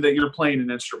understand that you're playing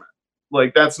an instrument.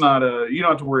 Like, that's not you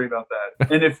don't have to worry about that.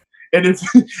 And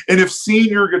if seeing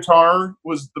your guitar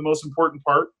was the most important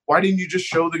part, why didn't you just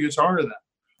show the guitar to them?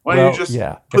 Why didn't you just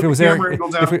put the camera angle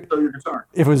down and show your guitar?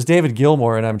 If it was David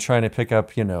Gilmour and I'm trying to pick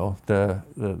up,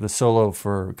 the solo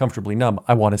for Comfortably Numb,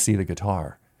 I want to see the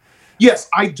guitar. Yes,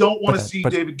 I don't want to see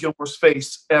David Gilmour's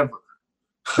face ever.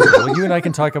 Well, you and I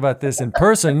can talk about this in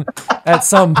person at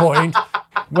some point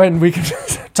when we can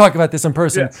talk about this in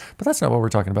person. Yes. But that's not what we're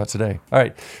talking about today. All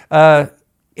right.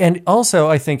 And also,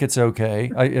 I think it's okay.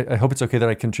 I hope it's okay that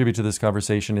I contribute to this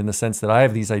conversation in the sense that I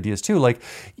have these ideas too. Like,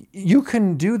 you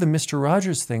can do the Mr.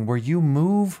 Rogers thing where you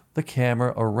move the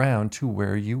camera around to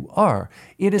where you are.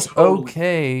 It is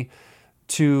okay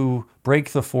to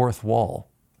break the fourth wall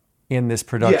in this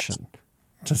production. Yes.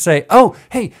 To say, oh,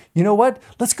 hey, you know what?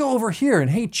 Let's go over here and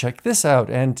hey, check this out.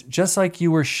 And just like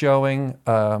you were showing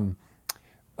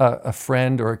a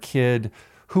friend or a kid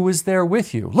who was there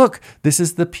with you. Look, this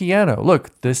is the piano.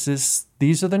 Look,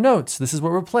 these are the notes. This is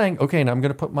what we're playing. Okay, now I'm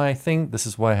going to put my thing. This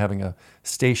is why having a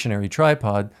stationary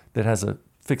tripod that has a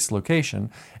fixed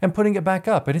location and putting it back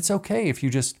up. And it's okay if you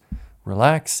just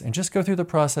relax and just go through the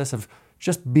process of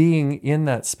just being in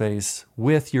that space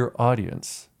with your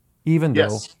audience, even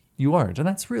though you aren't. And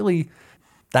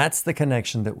that's the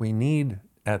connection that we need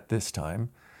at this time.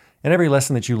 And every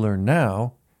lesson that you learn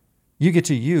now, you get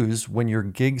to use when your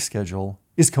gig schedule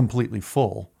is completely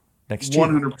full next year.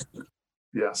 100%.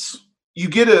 Yes. You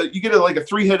get like a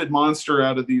three-headed monster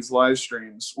out of these live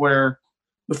streams, where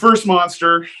the first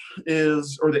monster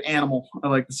is, or the animal, I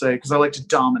like to say, because I like to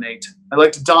dominate. I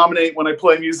like to dominate when I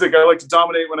play music. I like to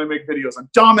dominate when I make videos. I'm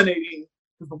dominating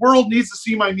because the world needs to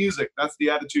see my music. That's the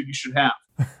attitude you should have,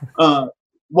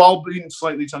 while being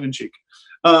slightly tongue-in-cheek.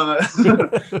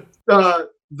 The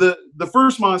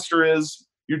first monster is,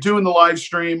 you're doing the live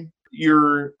stream.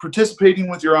 You're participating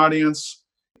with your audience.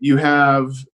 You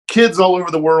have kids all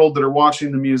over the world that are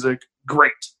watching the music.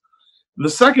 Great. The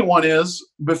second one is,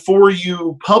 before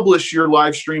you publish your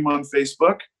live stream on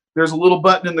Facebook, there's a little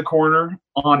button in the corner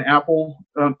on Apple,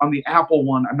 on the Apple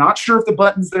one. I'm not sure if the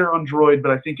button's there on Droid,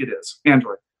 but I think it is.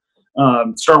 Android.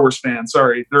 Star Wars fan.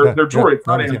 Sorry. They're Droid,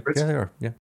 not Android. Yeah, they are.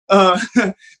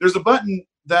 Yeah. There's a button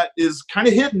that is kind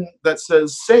of hidden that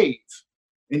says save.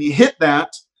 And you hit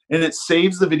that, and it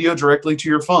saves the video directly to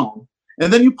your phone.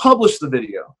 And then you publish the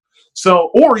video.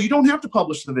 Or you don't have to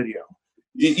publish the video.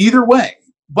 Either way.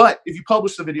 But if you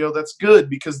publish the video, that's good,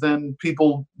 because then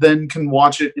people then can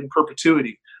watch it in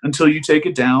perpetuity until you take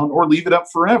it down or leave it up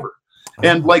forever.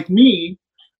 And like me,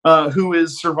 who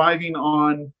is surviving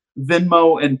on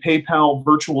Venmo and PayPal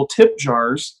virtual tip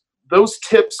jars, those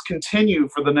tips continue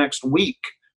for the next week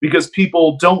because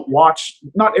people don't watch.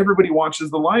 Not everybody watches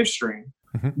the live stream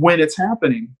when it's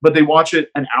happening, but they watch it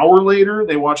an hour later.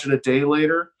 They watch it a day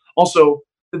later. Also,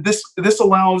 this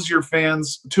allows your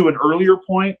fans to an earlier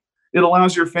point. It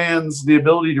allows your fans the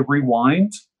ability to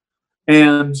rewind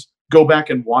and go back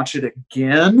and watch it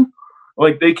again.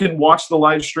 Like they can watch the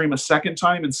live stream a second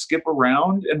time and skip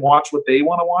around and watch what they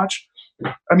want to watch.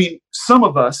 I mean, some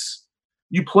of us,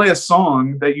 you play a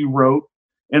song that you wrote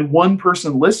and one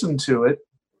person listened to it.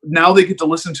 Now they get to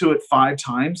listen to it 5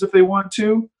 times if they want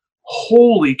to.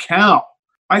 Holy cow.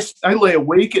 I lay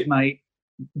awake at night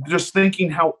just thinking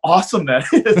how awesome that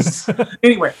is.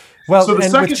 Anyway. Well, so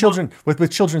and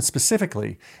with children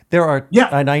specifically, there are,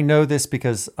 and I know this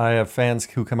because I have fans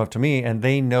who come up to me and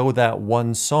they know that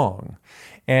one song.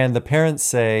 And the parents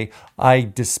say, I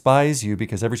despise you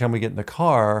because every time we get in the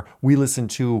car, we listen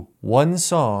to one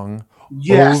song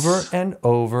over and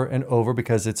over and over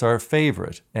because it's our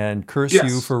favorite and curse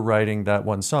you for writing that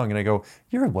one song. And I go,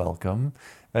 you're welcome.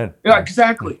 And,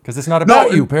 exactly. Because it's not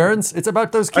about you, parents. It's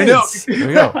about those kids. I know. There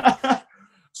you go.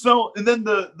 So, and then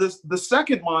the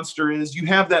second monster is you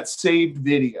have that saved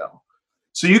video.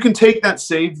 So you can take that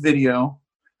saved video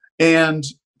and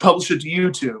publish it to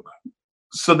YouTube.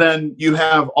 So then you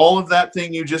have all of that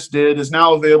thing you just did is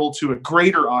now available to a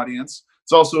greater audience.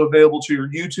 It's also available to your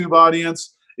YouTube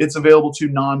audience. It's available to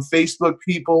non-Facebook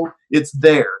people. It's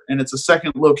there, and it's a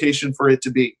second location for it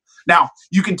to be. Now,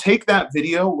 you can take that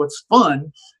video. What's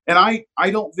fun, and I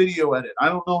don't video edit. I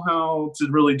don't know how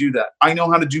to really do that. I know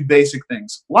how to do basic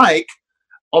things. Like,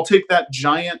 I'll take that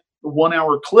giant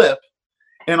 1-hour clip,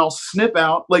 and I'll snip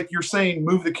out, like you're saying,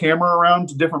 move the camera around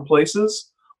to different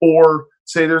places, or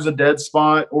say there's a dead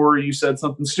spot, or you said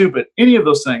something stupid. Any of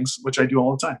those things, which I do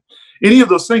all the time. Any of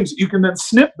those things, you can then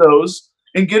snip those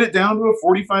and get it down to a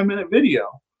 45-minute video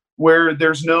where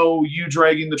there's no you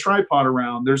dragging the tripod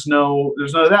around. There's none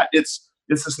of that. It's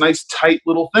this nice tight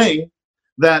little thing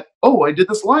that, I did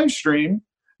this live stream,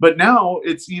 but now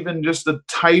it's even just a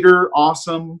tighter,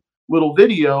 awesome little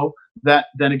video that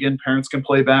then again parents can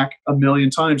play back a million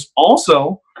times.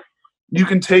 Also, you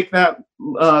can take that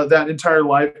entire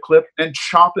live clip and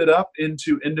chop it up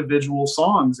into individual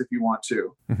songs if you want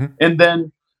to. And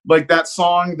then like that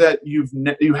song that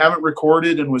you haven't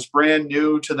recorded and was brand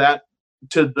new to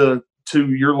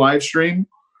your live stream,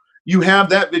 you have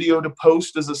that video to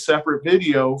post as a separate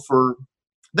video for.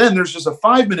 Then there's just a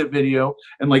 5-minute video,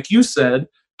 and like you said,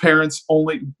 parents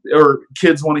or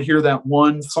kids want to hear that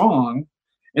one song,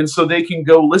 and so they can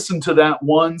go listen to that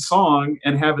one song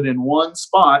and have it in one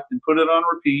spot and put it on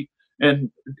repeat.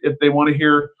 And if they want to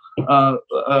hear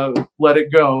 "Let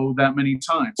It Go" that many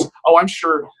times, I'm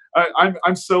sure.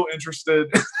 I'm so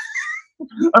interested.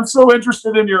 I'm so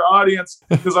interested in your audience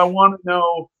because I want to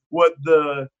know what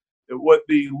the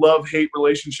love-hate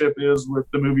relationship is with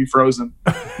the movie Frozen,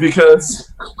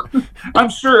 because I'm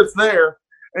sure it's there,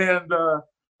 and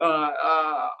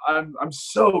I'm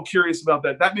so curious about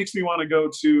that. That makes me want to go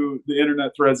to the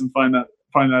internet threads and find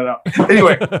that out.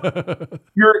 Anyway,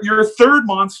 your third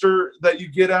monster that you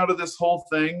get out of this whole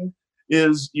thing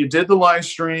is you did the live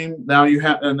stream. Now you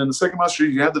have, and then the second monster,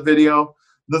 you have the video.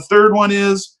 The third one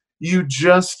is you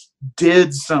just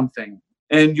did something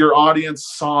and your audience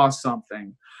saw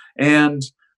something, and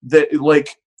that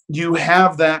like you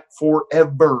have that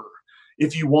forever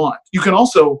if you want. You can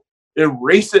also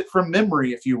erase it from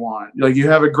memory if you want. Like you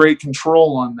have a great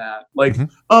control on that. Like,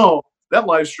 that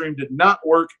live stream did not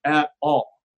work at all.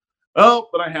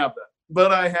 But I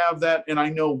have that, and I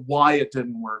know why it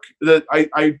didn't work. That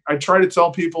I try to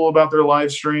tell people about their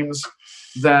live streams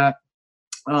that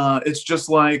it's just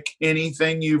like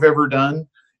anything you've ever done.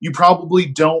 You probably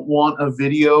don't want a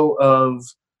video of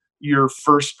your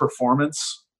first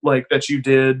performance like that you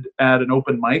did at an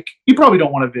open mic. You probably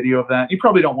don't want a video of that. You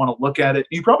probably don't want to look at it.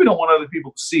 You probably don't want other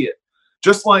people to see it.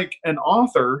 Just like an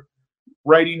author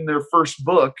writing their first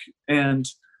book and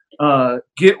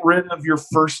get rid of your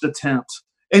first attempt.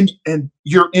 And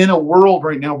you're in a world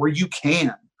right now where you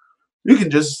can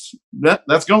just,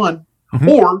 that's gone.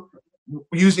 Or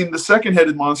using the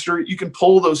second-headed monster, you can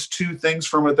pull those 2 things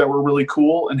from it that were really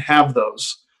cool and have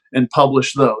those and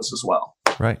publish those as well.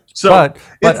 Right. So,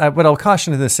 but I'll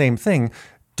caution the same thing.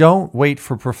 Don't wait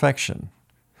for perfection.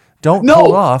 Don't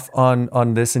pull off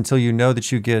on this until you know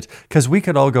that you get, because we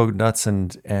could all go nuts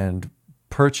and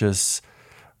purchase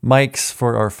mics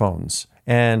for our phones.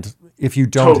 And if you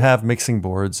don't have mixing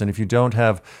boards and if you don't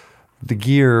have the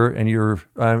gear and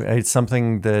it's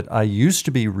something that I used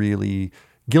to be really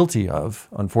guilty of,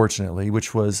 unfortunately,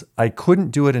 which was I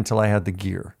couldn't do it until I had the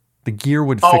gear. The gear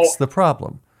would fix the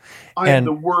problem. I'm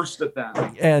the worst at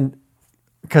that. And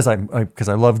because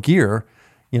I love gear,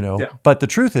 Yeah. But the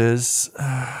truth is,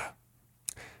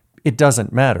 it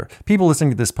doesn't matter. People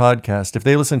listening to this podcast, if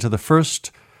they listen to the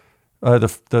first, the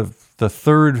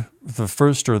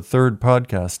first or third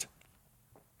podcast,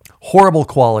 horrible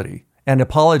quality and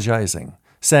apologizing,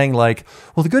 saying like,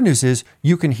 well, the good news is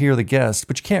you can hear the guest,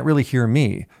 but you can't really hear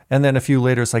me. And then a few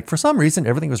later, it's like, for some reason,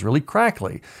 everything was really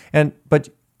crackly.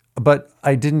 But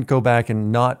I didn't go back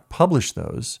and not publish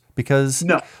those because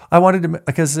I wanted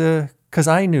to, because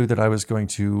I knew that I was going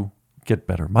to get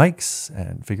better mics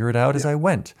and figure it out as I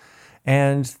went.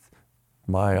 And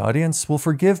my audience will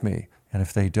forgive me. And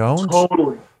if they don't,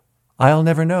 Totally. I'll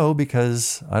never know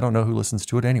because I don't know who listens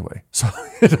to it anyway. So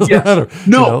it doesn't matter.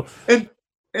 No.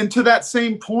 And to that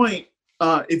same point,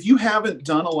 if you haven't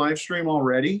done a live stream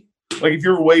already, like if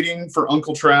you're waiting for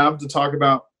Uncle Trav to talk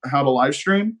about how to live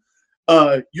stream,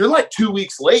 you're like 2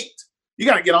 weeks late. You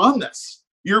got to get on this.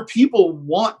 Your people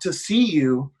want to see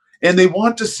you, and they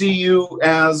want to see you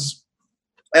as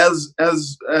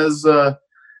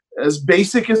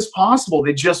basic as possible.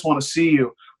 They just want to see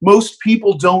you. Most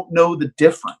people don't know the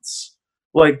difference.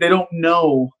 Like they don't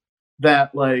know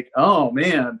that, like, oh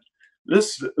man, that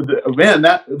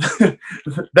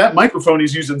that microphone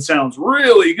he's using sounds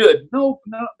really good. No,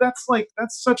 that's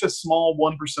such a small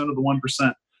 1% of the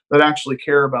 1% that actually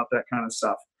care about that kind of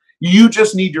stuff. You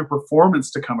just need your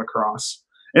performance to come across.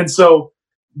 And so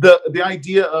the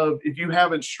idea of, if you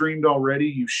haven't streamed already,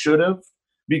 you should have,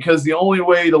 because the only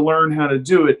way to learn how to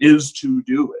do it is to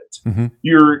do it. Mm-hmm.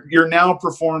 You're now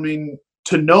performing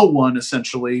to no one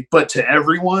essentially, but to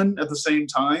everyone at the same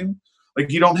time.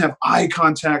 Like you don't have eye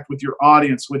contact with your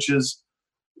audience, which is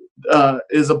a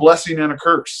blessing and a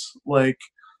curse. Like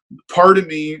part of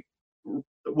me,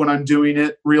 when I'm doing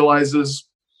it, realizes,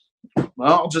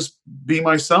 well, I'll just be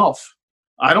myself.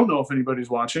 I don't know if anybody's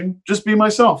watching. Just be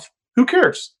myself. Who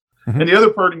cares? Mm-hmm. And the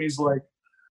other part of me is like,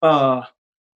 I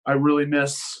really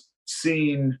miss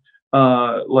seeing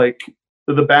like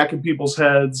the back of people's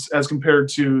heads as compared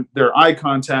to their eye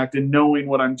contact and knowing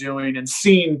what I'm doing and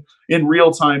seeing in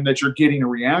real time that you're getting a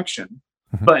reaction.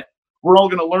 Mm-hmm. But we're all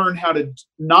going to learn how to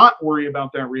not worry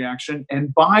about that reaction.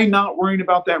 And by not worrying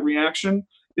about that reaction,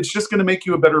 it's just going to make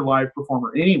you a better live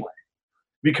performer anyway.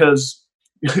 Because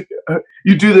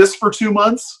you do this for 2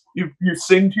 months, you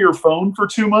sing to your phone for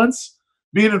 2 months,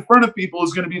 being in front of people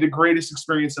is going to be the greatest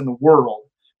experience in the world,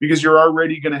 because you're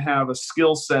already going to have a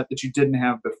skill set that you didn't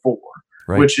have before,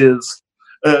 right. which is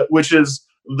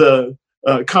the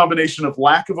combination of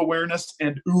lack of awareness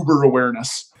and uber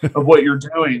awareness of what you're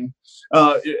doing.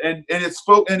 And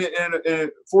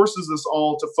it forces us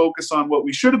all to focus on what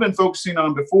we should have been focusing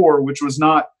on before, which was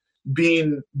not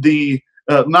being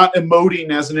not emoting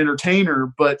as an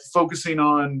entertainer, but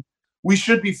we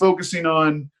should be focusing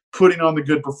on putting on the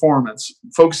good performance,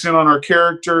 focusing on our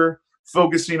character,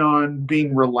 focusing on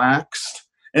being relaxed,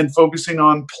 and focusing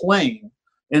on playing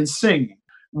and singing.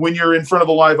 When you're in front of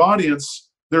a live audience,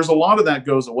 there's a lot of that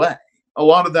goes away. A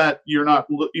lot of that you're not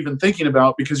even thinking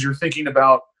about, because you're thinking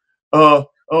about, oh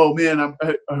man,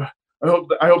 I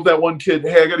hope that one kid,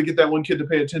 hey, I got to get that one kid to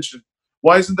pay attention.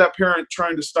 Why isn't that parent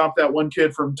trying to stop that one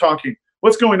kid from talking?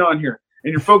 What's going on here?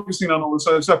 And you're focusing on all this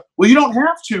other stuff. Well, you don't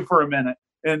have to for a minute.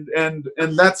 And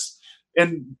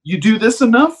you do this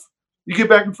enough, you get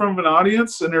back in front of an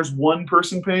audience and there's one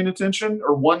person paying attention,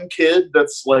 or one kid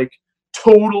that's like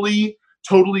totally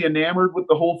enamored with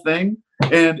the whole thing,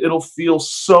 and it'll feel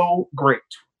so great.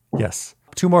 Yes.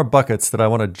 2 more buckets that I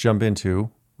want to jump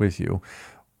into with you.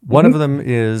 One of them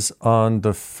is on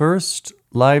the first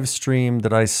live stream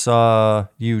that I saw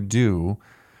you do,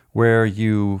 where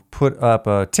you put up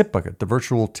a tip bucket, the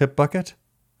virtual tip bucket.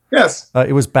 Yes.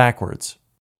 It was backwards.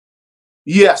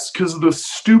 Yes, because of the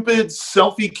stupid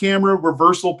selfie camera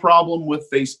reversal problem with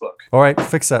Facebook. All right,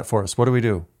 fix that for us. What do we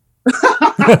do?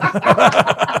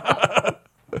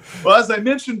 Well, as I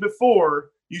mentioned before,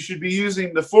 you should be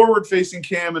using the forward-facing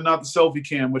cam and not the selfie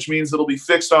cam, which means it'll be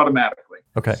fixed automatically.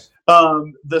 Okay.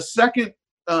 The second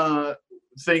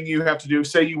thing you have to do,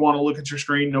 say you want to look at your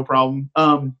screen, no problem,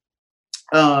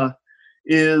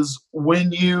 is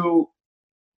when you're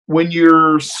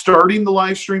starting the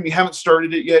live stream, you haven't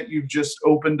started it yet, you've just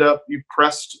opened up, you've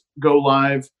pressed go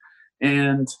live,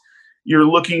 and you're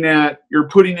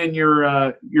putting in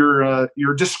your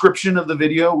description of the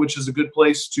video, which is a good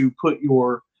place to put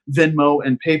your Venmo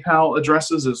and PayPal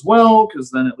addresses as well,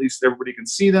 because then at least everybody can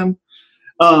see them.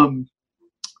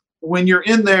 When you're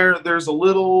in there, there's a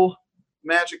little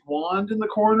magic wand in the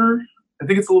corner. I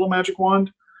think it's a little magic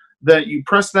wand that you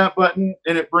press that button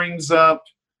and it brings up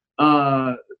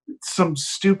some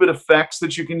stupid effects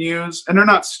that you can use. And they're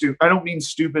not stupid. I don't mean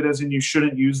stupid as in you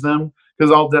shouldn't use them,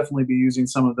 because I'll definitely be using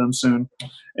some of them soon.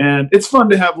 And it's fun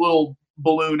to have little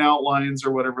balloon outlines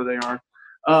or whatever they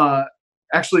are.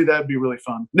 Actually, that'd be really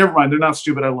fun. Never mind, they're not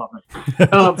stupid. I love it.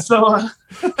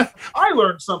 I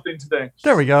learned something today.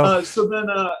 There we go. So then,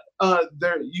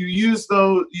 there you use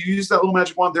that little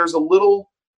magic wand. There's a little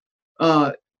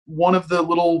one of the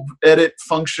little edit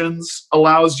functions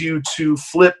allows you to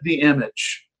flip the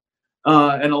image,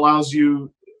 and allows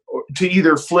you to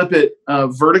either flip it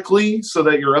vertically so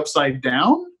that you're upside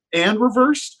down and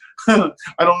reversed. I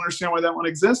don't understand why that one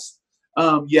exists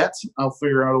yet. I'll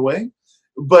figure out a way.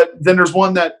 But then there's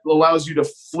one that allows you to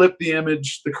flip the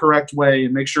image the correct way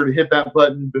and make sure to hit that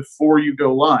button before you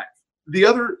go live. The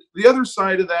other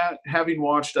side of that, having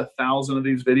watched 1,000 of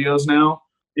these videos now,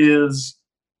 is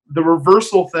the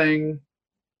reversal thing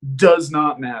does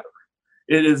not matter.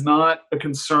 It is not a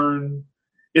concern.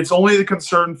 It's only the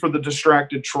concern for the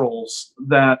distracted trolls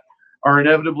that are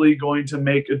inevitably going to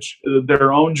make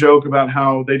their own joke about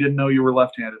how they didn't know you were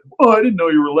left-handed. Oh, I didn't know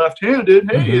you were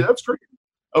left-handed. Hey, that's great.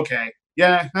 Okay.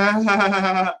 Yeah.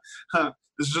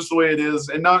 This is just the way it is.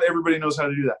 And not everybody knows how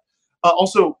to do that.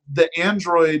 Also, the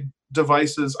Android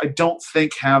devices, I don't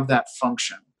think have that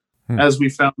function, as we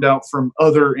found out from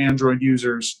other Android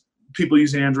users, people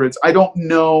using Androids. I don't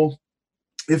know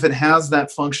if it has that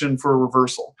function for a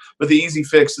reversal, but the easy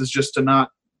fix is just to not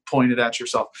point it at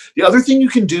yourself. The other thing you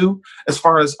can do, as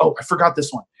far as, I forgot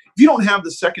this one. If you don't have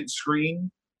the second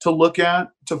screen to look at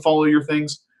to follow your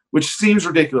things, which seems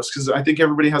ridiculous because I think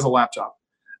everybody has a laptop.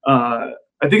 I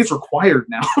think it's required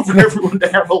now for everyone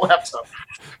to have a laptop.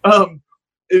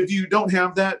 If you don't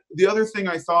have that, the other thing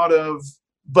I thought of,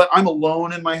 but I'm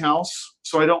alone in my house,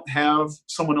 so I don't have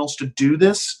someone else to do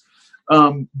this.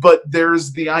 But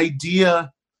there's the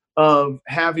idea of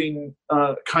having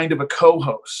kind of a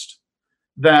co-host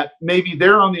that maybe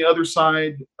they're on the other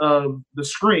side of the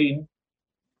screen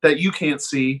that you can't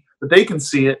see, but they can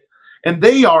see it. And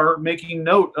they are making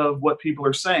note of what people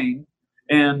are saying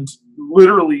and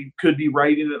literally could be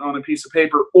writing it on a piece of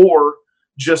paper or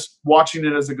just watching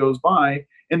it as it goes by.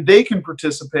 And they can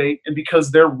participate. And because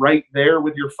they're right there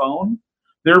with your phone,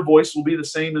 their voice will be the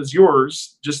same as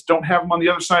yours. Just don't have them on the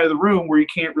other side of the room where you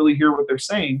can't really hear what they're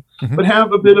saying, but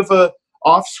have a bit of a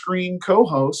off-screen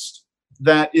co-host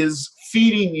that is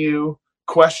feeding you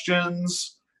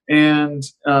questions and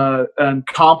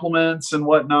compliments and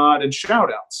whatnot and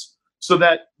shout-outs. So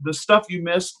that the stuff you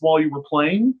missed while you were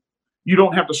playing, you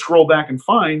don't have to scroll back and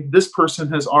find. This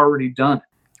person has already done it.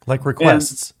 Like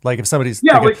requests. Like if somebody's,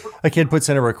 a kid puts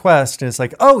in a request and it's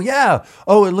like, oh, yeah.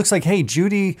 Oh, it looks like, hey,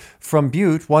 Judy from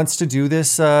Butte wants to do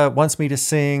this, wants me to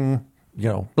sing,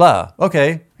 blah.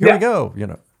 Okay, here we go,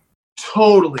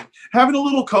 Totally. Having a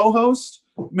little co-host,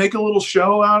 make a little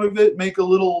show out of it, make a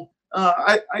little,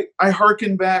 I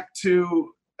hearken back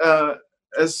to,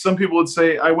 as some people would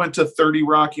say, I went to 30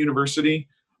 Rock University.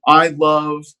 I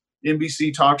love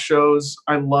NBC talk shows.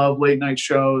 I love late night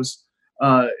shows.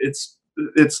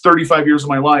 It's 35 years of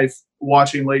my life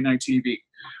watching late night TV,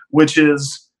 which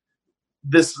is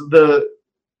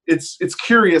it's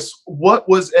curious. What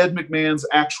was Ed McMahon's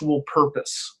actual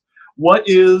purpose?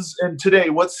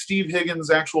 What's Steve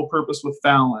Higgins' actual purpose with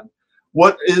Fallon?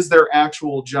 What is their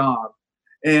actual job?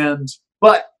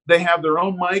 But they have their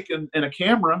own mic and a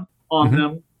camera on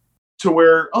them to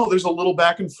where, there's a little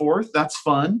back and forth. That's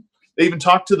fun. They even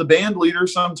talk to the band leader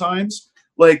sometimes.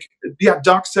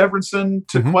 Doc Severinsen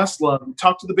to Questlove,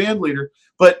 talk to the band leader.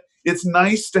 But it's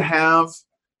nice to have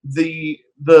the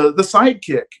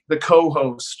sidekick, the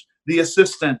co-host, the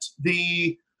assistant,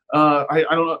 I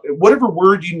don't know, whatever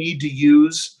word you need to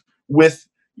use with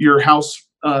your house,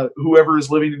 whoever is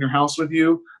living in your house with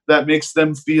you, that makes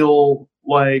them feel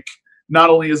like not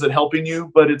only is it helping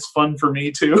you, but it's fun for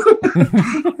me too.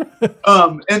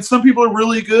 And some people are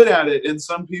really good at it. And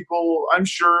some people, I'm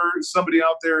sure somebody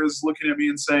out there is looking at me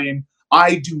and saying,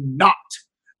 I do not.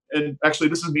 And actually,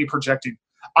 this is me projecting.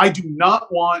 I do not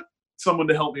want someone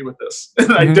to help me with this.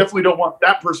 And I definitely don't want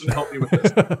that person to help me with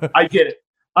this. I get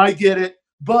it.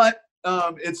 But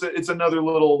it's another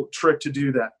little trick to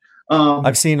do that.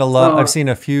 I've seen a lot. I've seen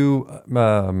a few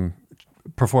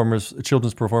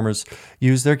children's performers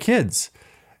use their kids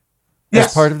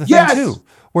as part of the thing too.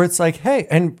 Where it's like, hey,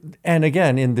 and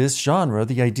again, in this genre,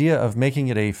 the idea of making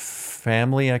it a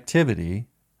family activity,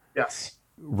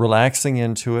 relaxing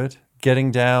into it,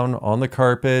 getting down on the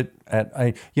carpet,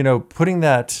 putting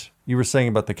that, you were saying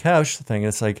about the couch thing,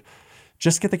 it's like,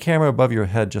 just get the camera above your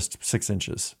head just 6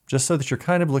 inches, just so that you're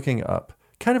kind of looking up,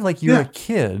 kind of like you're a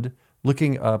kid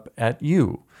looking up at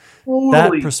you. Totally.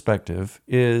 That perspective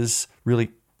is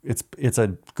really, it's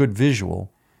a good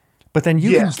visual. But then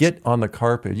you can Yes. get on the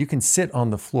carpet. You can sit on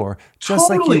the floor, just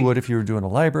like Totally. you would if you were doing a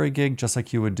library gig, just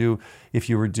like you would do if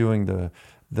you were doing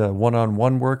the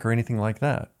one-on-one work or anything like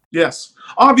that. Yes.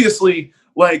 Obviously,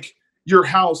 like your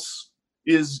house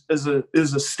is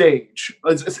a stage.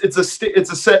 It's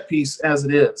a set piece as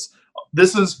it is.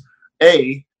 This is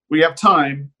we have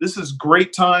time. This is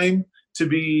great time to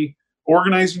be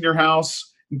organizing your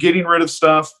house, getting rid of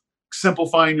stuff,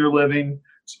 simplifying your living,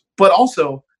 but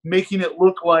also making it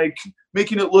look like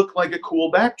a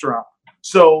cool backdrop.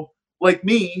 So, like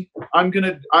me, I'm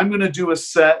gonna do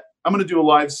a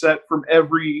live set from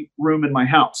every room in my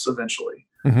house eventually.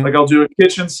 Mhm. Like I'll do a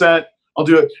kitchen set. I'll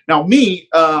do it now.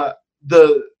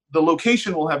 The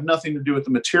location will have nothing to do with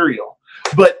the material,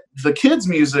 but the kids'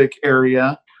 music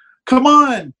area. Come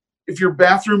on, if your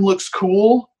bathroom looks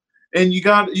cool and you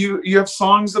have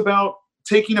songs about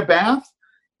taking a bath.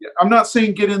 I'm not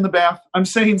saying get in the bath. I'm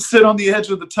saying sit on the edge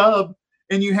of the tub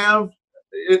and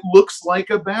it looks like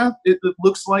a bath. It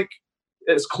looks like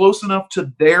it's close enough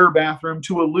to their bathroom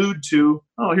to allude to,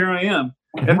 oh, here I am.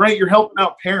 Mhm. And right, you're helping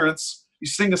out parents. You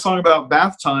sing a song about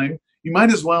bath time. You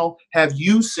might as well have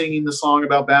you singing the song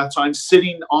about bath time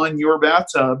sitting on your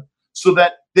bathtub so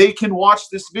that they can watch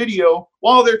this video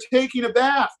while they're taking a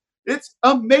bath. It's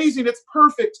amazing. It's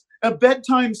perfect. A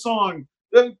bedtime song.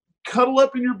 Cuddle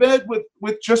up in your bed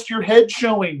with just your head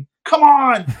showing. Come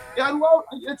on.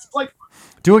 It's like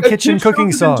Do a kitchen kids cooking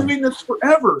have song. been doing this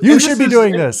forever. You And should this be is-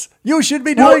 doing this. You should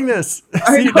be Well, doing this.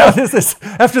 I See, know. now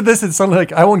after this, it's suddenly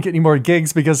like I won't get any more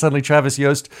gigs because suddenly Travis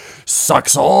Yost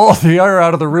sucks all the air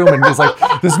out of the room and is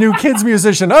like, this new kids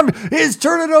musician, he's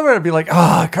turning over. I'd be like,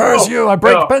 curse you. I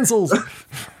break no. pencils.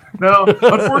 No,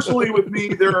 unfortunately, with me,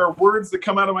 there are words that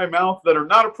come out of my mouth that are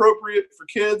not appropriate for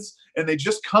kids, and they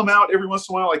just come out every once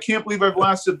in a while. I can't believe I've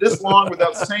lasted this long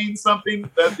without saying something.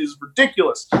 That is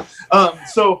ridiculous.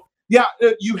 So, yeah,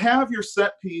 you have your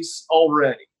set piece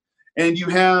already, and you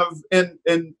have, and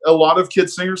a lot of kid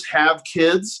singers have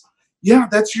kids. Yeah,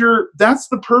 that's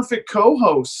the perfect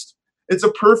co-host. It's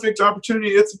a perfect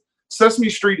opportunity. Sesame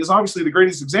Street is obviously the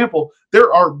greatest example.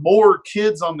 There are more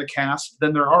kids on the cast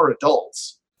than there are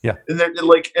adults. Yeah.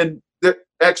 And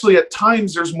actually at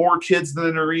times there's more kids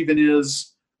than there even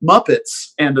is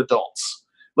Muppets and adults.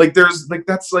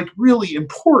 That's really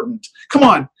important. Come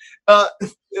on.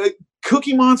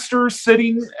 Cookie Monster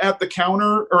sitting at the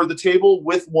counter or the table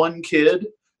with one kid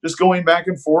just going back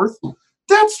and forth.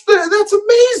 That's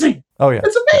amazing. Oh yeah.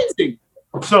 It's amazing.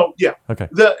 So yeah. Okay.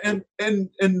 The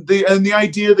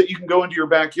idea that you can go into your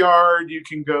backyard, you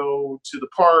can go to the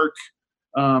park.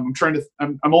 I'm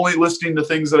only listing the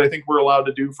things that I think we're allowed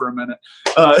to do for a minute.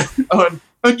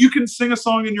 And you can sing a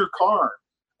song in your car.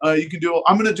 I'm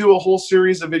going to do a whole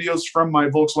series of videos from my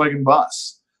Volkswagen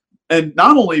bus. And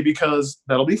not only because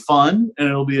that'll be fun and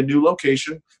it'll be a new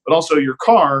location, but also your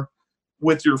car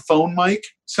with your phone mic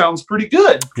sounds pretty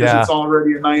good because Yeah. it's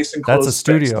already a nice and close That's a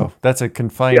studio. space. That's a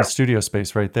confined Yeah. studio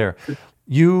space right there.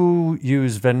 You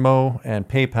use Venmo and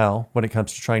PayPal when it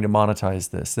comes to trying to monetize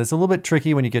this. That's a little bit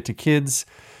tricky when you get to kids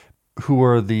who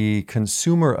are the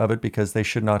consumer of it because they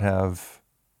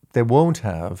won't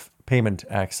have payment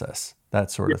access, that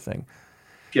sort of thing.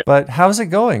 Yeah. But how's it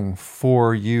going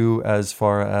for you as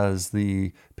far as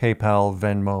the PayPal,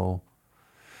 Venmo?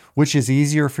 Which is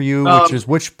easier for you?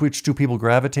 Which do people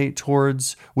gravitate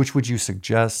towards? Which would you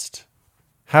suggest?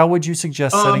 How would you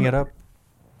suggest setting it up?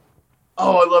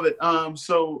 Oh, I love it.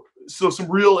 So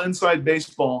some real inside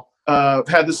baseball. I've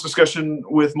had this discussion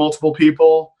with multiple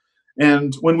people,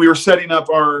 and when we were setting up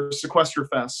our Sequester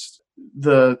Fest,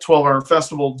 the 12-hour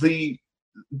festival, the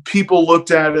people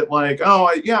looked at it like,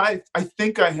 I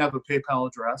think I have a PayPal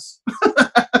address.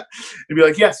 And be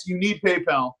like, yes, you need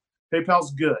PayPal.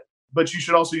 PayPal's good, but you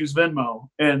should also use Venmo.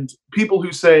 And people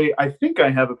who say, I think I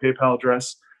have a PayPal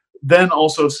address, then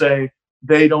also say,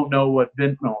 they don't know what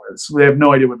Venmo is. They have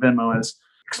no idea what Venmo is.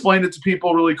 Explain it to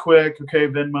people really quick. Okay,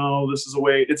 Venmo, this is a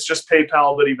way. It's just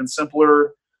PayPal, but even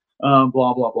simpler. Blah,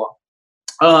 blah, blah.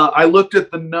 I looked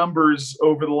at the numbers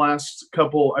over the last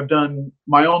couple. I've done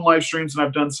my own live streams, and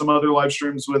I've done some other live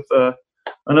streams with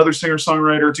another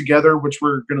singer-songwriter together, which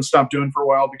we're going to stop doing for a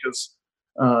while because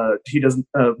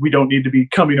we don't need to be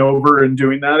coming over and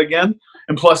doing that again.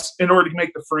 And plus, in order to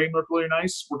make the frame look really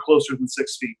nice, we're closer than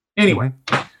 6 feet. Anyway.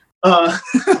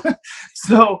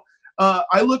 So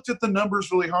I looked at the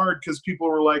numbers really hard because people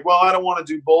were like, well, I don't want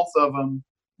to do both of them.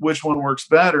 Which one works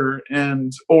better?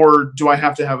 Or do I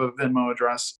have to have a Venmo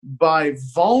address? By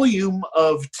volume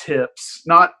of tips,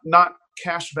 not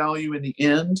cash value in the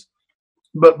end,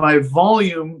 but by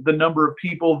volume, the number of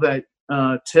people that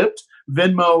tipped,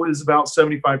 Venmo is about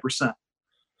 75%.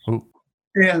 Ooh.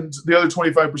 and the other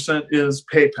 25% is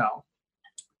PayPal.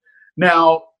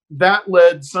 Now, that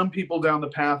led some people down the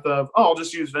path of, oh, I'll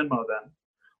just use Venmo then.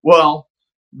 Well,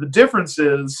 the difference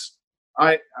is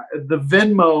the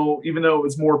Venmo, even though it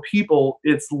was more people,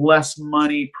 it's less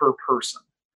money per person.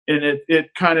 And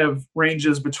it kind of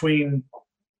ranges between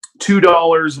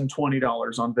 $2 and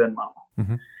 $20 on Venmo.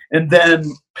 Mm-hmm. And then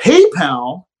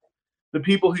PayPal, the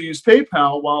people who use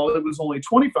PayPal, while it was only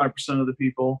 25% of the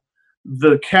people,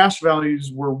 the cash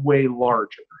values were way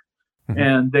larger.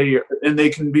 Mm-hmm. And they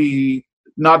can be,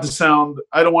 not to sound,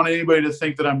 I don't want anybody to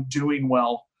think that I'm doing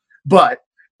well, but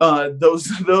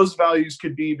those values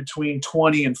could be between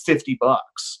 20 and 50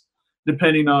 bucks,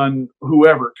 depending on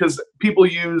whoever, because people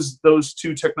use those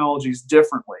two technologies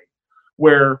differently.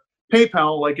 Where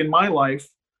PayPal, like in my life,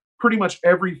 pretty much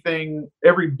everything,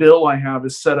 every bill I have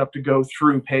is set up to go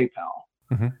through PayPal.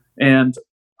 Mm-hmm. And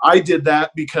I did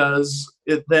that because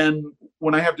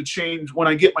when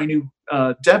I get my new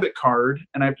debit card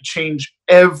and I have to change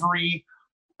every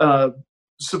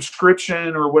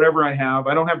subscription or whatever I have,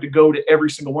 I don't have to go to every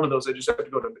single one of those. I just have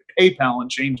to go to PayPal and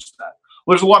change that.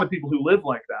 Well, there's a lot of people who live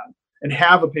like that and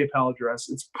have a PayPal address.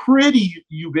 It's pretty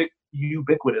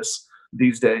ubiquitous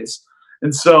these days.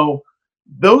 And so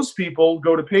those people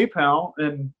go to PayPal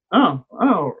and,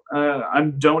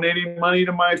 I'm donating money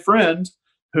to my friend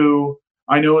who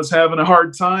I know is having a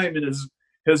hard time and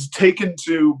has taken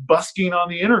to busking on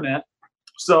the internet.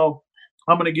 So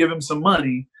I'm going to give him some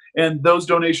money. And those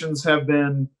donations have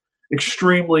been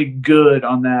extremely good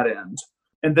on that end.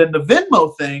 And then the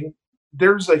Venmo thing,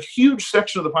 there's a huge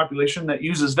section of the population that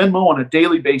uses Venmo on a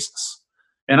daily basis.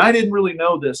 And I didn't really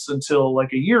know this until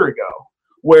like a year ago,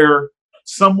 where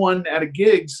someone at a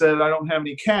gig said, I don't have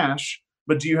any cash,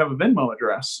 but do you have a Venmo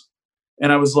address?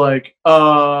 And I was like,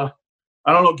 I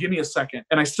don't know, give me a second.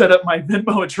 And I set up my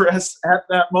Venmo address at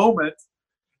that moment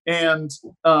and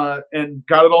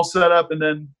got it all set up. And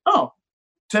then,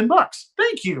 $10.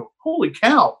 Thank you. Holy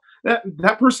cow.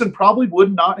 That person probably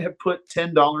would not have put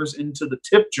 $10 into the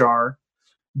tip jar,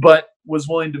 but was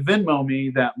willing to Venmo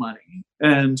me that money.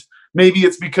 And maybe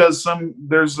it's because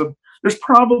there's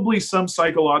probably some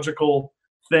psychological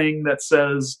thing that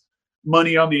says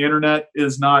money on the internet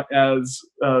is not as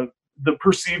the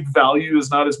perceived value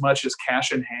is not as much as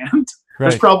cash in hand. Right.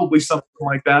 There's probably something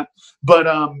like that, but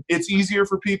it's easier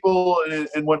for people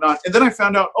and whatnot. And then I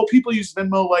found out, people use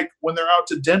Venmo like when they're out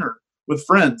to dinner with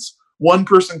friends. One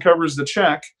person covers the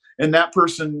check, and that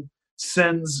person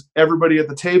sends everybody at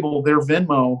the table their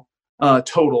Venmo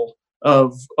total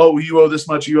of, you owe this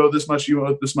much, you owe this much, you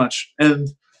owe this much, and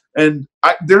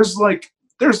there's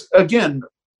again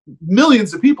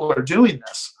millions of people are doing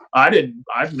this.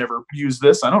 I've never used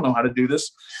this. I don't know how to do this.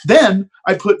 Then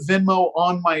I put Venmo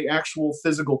on my actual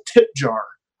physical tip jar.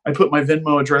 I put my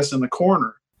Venmo address in the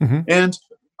corner. Mm-hmm. And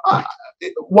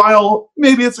while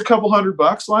maybe it's a couple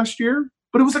 $100 last year,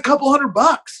 but it was a couple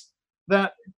 $100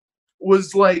 that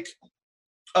was like,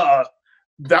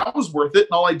 that was worth it.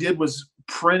 And all I did was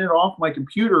print it off my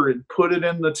computer and put it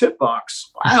in the tip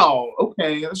box. Wow.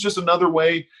 Okay. That's just another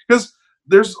way, because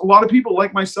there's a lot of people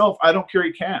like myself. I don't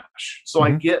carry cash. So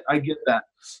mm-hmm. I get that.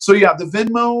 So yeah, the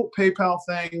Venmo PayPal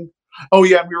thing. Oh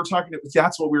yeah.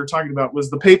 That's what we were talking about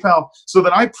was the PayPal. So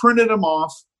that I printed them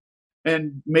off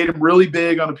and made them really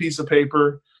big on a piece of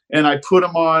paper. And I put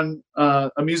them on a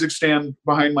music stand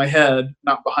behind my head,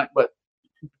 not behind, but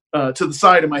to the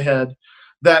side of my head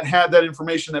that had that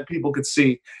information that people could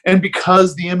see. And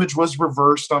because the image was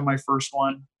reversed on my first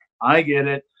one, I get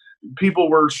it. People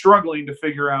were struggling to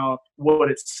figure out what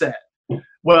it said.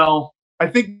 Well, I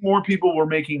think more people were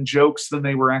making jokes than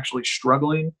they were actually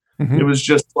struggling. Mm-hmm. It was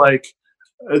just like,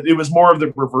 it was more of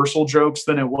the reversal jokes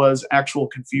than it was actual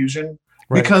confusion.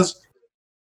 Right. Because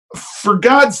for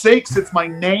God's sakes, it's my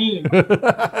name.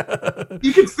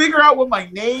 You can figure out what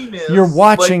my name is. You're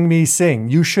watching me sing.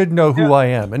 You should know who I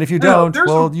am. And if you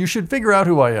don't, you should figure out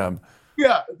who I am.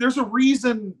 Yeah, there's a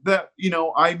reason that,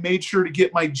 I made sure to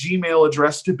get my Gmail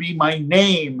address to be my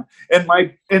name, and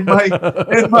my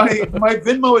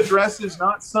Venmo address is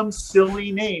not some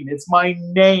silly name. It's my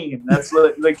name. That's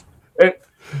like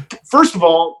first of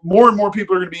all, more and more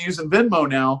people are going to be using Venmo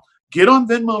now. Get on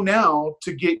Venmo now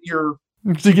to get your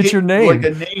name, like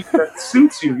a name that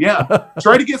suits you. Yeah.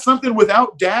 Try to get something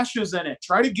without dashes in it.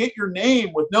 Try to get your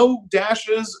name with no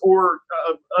dashes or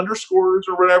underscores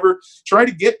or whatever. Try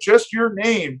to get just your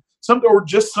name, or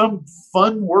just some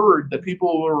fun word that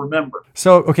people will remember.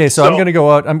 So I'm going to go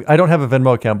out. I don't have a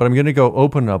Venmo account, but I'm going to go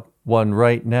open up one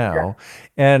right now,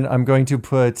 and I'm going to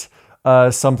put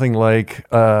something like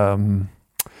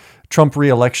Trump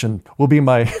re-election will be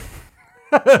my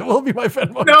It will be my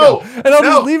Venmo No, account. And I'll no.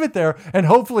 just leave it there. And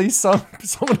hopefully someone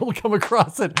will come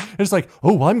across it. And it's like,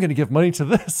 oh, I'm going to give money to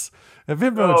this. A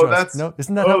Venmo Oh, address. that's- No,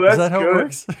 isn't that oh, how, is that's that how it good.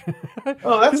 works?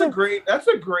 Oh, that's a great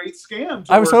scam.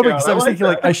 To I was work hoping, out. because I was thinking, that.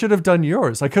 like, I should have done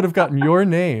yours. I could have gotten your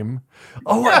name.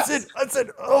 Oh, Yes. that's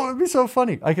it. Oh, it'd be so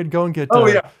funny. I could go and get Oh,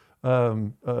 yeah.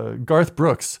 Garth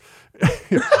Brooks.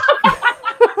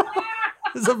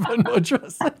 Is a Venmo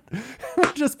address.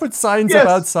 Just put signs up Yes.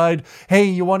 outside. Hey,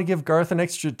 you want to give Garth an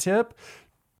extra tip?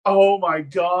 Oh my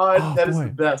God, Oh, that is boy. the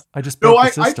best. I just No,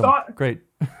 broke the I system. thought- Great.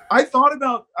 I thought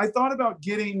about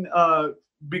getting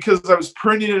because I was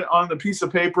printing it on the piece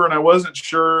of paper and I wasn't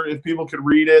sure if people could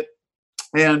read it.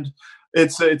 And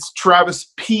it's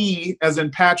Travis P as in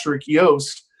Patrick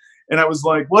Yost. And I was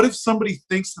like, what if somebody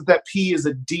thinks that P is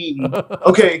a D?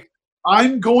 Okay,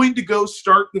 I'm going to go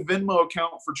start the Venmo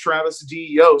account for Travis D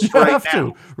Yost You right have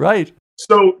now. to. Right.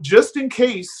 So just in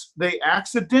case they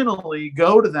accidentally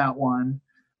go to that one,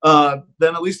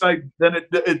 then at least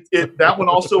that one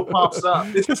also pops up.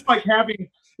 It's just like having.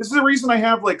 This is the reason I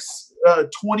have like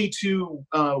 22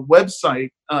 website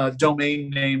domain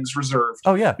names reserved,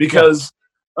 Oh, yeah. because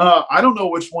I don't know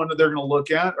which one that they're going to look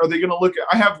at. Are they going to look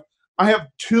at? I have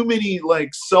too many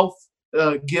like self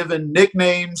given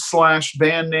nicknames /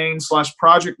 band names /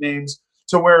 project names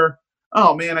to where,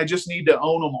 oh man, I just need to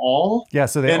own them all. Yeah,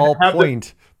 so they and all have the-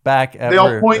 point back at They all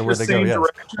where, point where the they same go. Yes.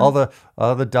 direction.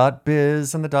 All the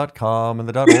 .biz and the .com and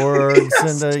the .orgs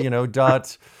Yes. and the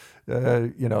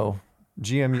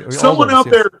GMU. all Someone those, out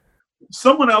yes. there,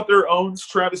 someone out there owns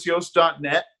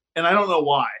TravisYost.net, and I don't know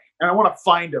why. And I want to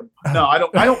find him. No, I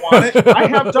don't want it. I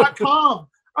have .com.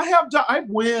 I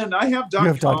win. I have You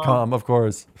have .com, of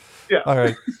course. Yeah. All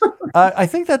right. I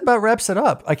think that about wraps it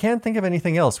up. I can't think of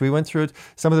anything else. We went through it.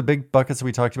 Some of the big buckets that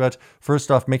we talked about. First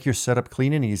off, make your setup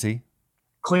clean and easy.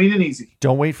 Clean and easy.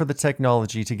 Don't wait for the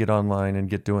technology to get online and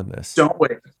get doing this. Don't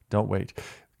wait. Don't wait.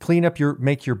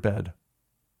 Make your bed.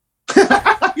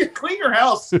 You clean your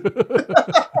house.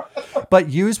 But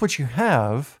use what you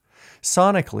have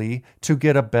sonically to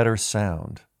get a better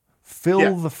sound.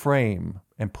 Fill the frame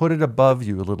and put it above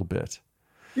you a little bit.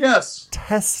 Yes.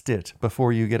 Test it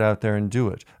before you get out there and do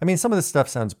it. I mean, some of this stuff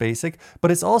sounds basic,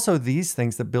 but it's also these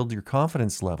things that build your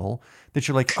confidence level that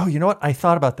you're like, oh, you know what? I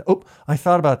thought about that. Oh, I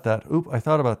thought about that. Oop, I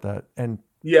thought about that. And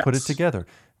Yes. put it together.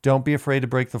 Don't be afraid to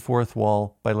break the fourth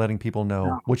wall by letting people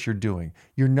know what you're doing.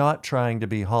 You're not trying to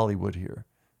be Hollywood here.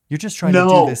 You're just trying to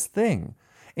do this thing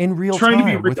in real Trying to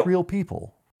be time with real. real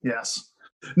people. Yes.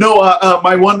 No,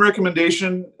 my one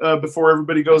recommendation before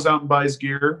everybody goes out and buys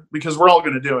gear, because we're all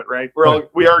going to do it, right?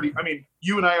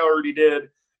 You and I already did,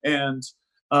 and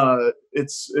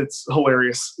it's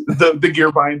hilarious, the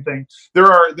gear buying thing.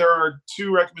 There are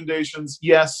two recommendations.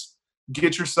 Yes,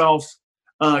 get yourself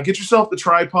the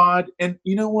tripod, and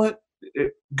you know what?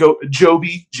 Go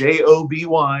Joby, Joby,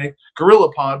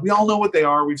 Gorilla Pod. We all know what they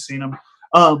are. We've seen them.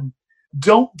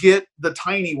 Don't get the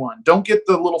tiny one. Don't get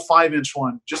the little 5-inch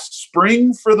one. Just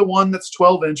spring for the one that's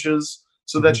 12 inches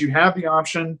so that you have the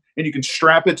option and you can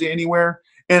strap it to anywhere.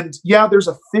 And yeah, there's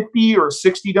a $50 or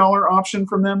 $60 option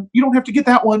from them. You don't have to get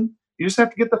that one. You just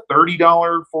have to get the $30,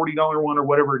 $40 one or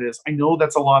whatever it is. I know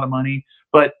that's a lot of money,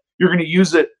 but you're going to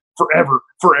use it forever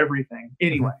for everything.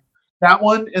 Anyway, that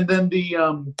one. And then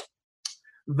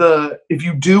if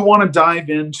you do want to dive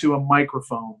into a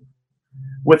microphone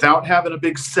without having a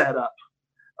big setup,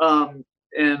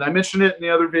 and I mentioned it in the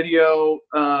other video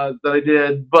that I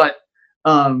did, but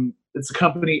it's a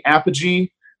company,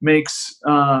 Apogee, makes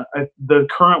the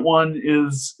current one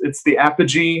it's the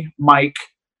Apogee Mic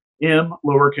M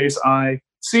lowercase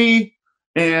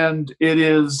and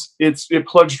it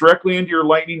plugs directly into your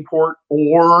Lightning port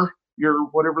or your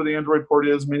whatever the Android port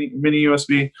is, mini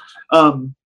USB,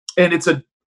 and it's an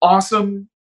awesome,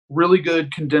 really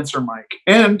good condenser mic.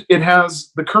 And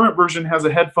the current version has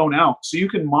a headphone out, so you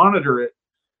can monitor it.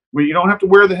 Where you don't have to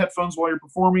wear the headphones while you're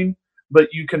performing, but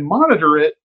you can monitor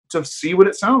it to see what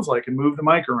it sounds like and move the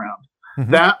mic around.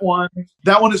 Mm-hmm. That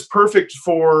one is perfect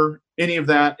for any of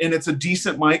that, and it's a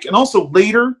decent mic. And also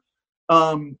later,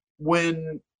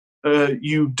 when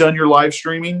you've done your live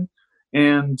streaming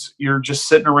and you're just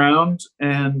sitting around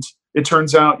and it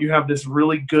turns out you have this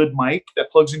really good mic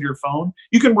that plugs into your phone,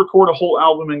 you can record a whole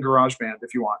album in GarageBand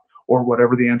if you want, or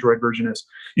whatever the Android version is.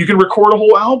 You can record a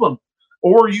whole album,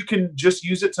 or you can just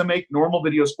use it to make normal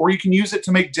videos, or you can use it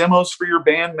to make demos for your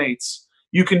bandmates.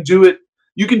 You can do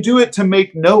it to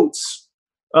make notes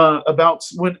about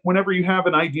whenever you have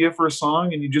an idea for a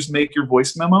song and you just make your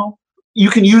voice memo. You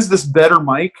can use this better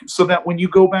mic so that when you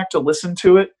go back to listen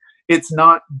to it, it's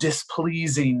not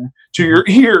displeasing to your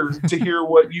ear to hear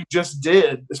what you just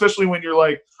did, especially when you're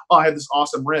like, oh, I had this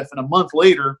awesome riff. And a month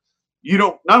later, you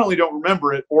not only don't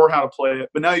remember it or how to play it,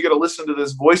 but now you got to listen to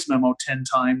this voice memo 10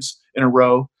 times in a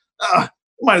row.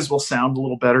 Might as well sound a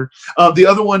little better. The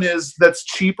other one that's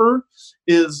cheaper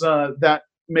is that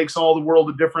makes all the world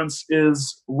of difference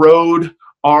is Rode,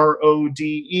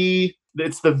 RODE.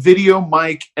 It's the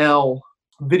VideoMic L.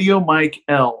 VideoMic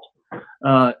L.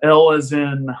 L as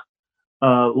in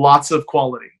lots of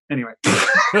quality. Anyway,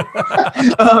 the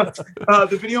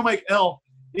VideoMic L.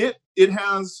 It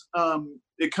has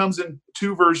it comes in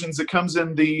two versions. It comes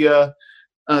in the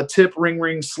tip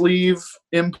ring sleeve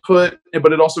input,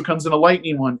 but it also comes in a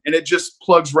lightning one, and it just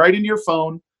plugs right into your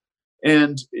phone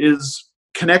and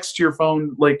connects to your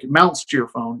phone, like mounts to your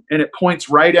phone, and it points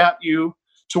right at you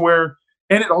to where,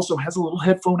 and it also has a little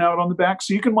headphone out on the back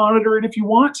so you can monitor it if you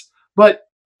want, but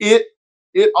it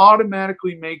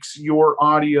automatically makes your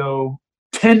audio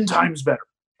 10 times better,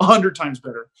 100 times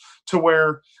better, to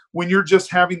where when you're just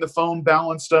having the phone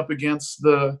balanced up against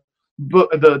the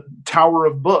tower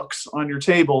of books on your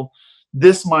table,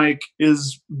 this mic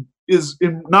is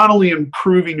not only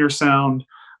improving your sound,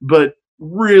 but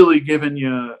really giving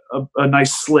you a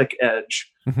nice slick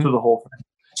edge to the whole thing.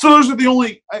 So those are the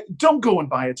only, don't go and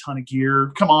buy a ton of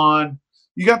gear. Come on.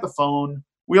 You got the phone.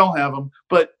 We all have them.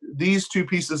 But these two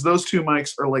pieces, those two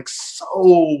mics are like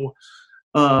so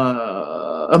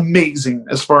amazing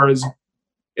as far as,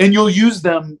 and you'll use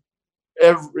them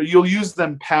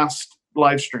past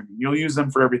live streaming. You'll use them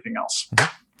for everything else.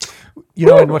 You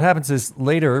know, and what happens is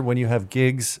later when you have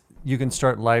gigs, you can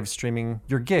start live streaming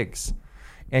your gigs,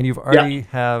 and you've already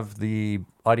have the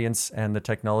audience and the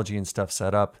technology and stuff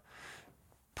set up.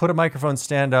 Put a microphone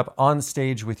stand up on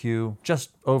stage with you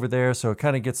just over there, so it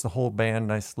kind of gets the whole band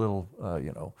nice little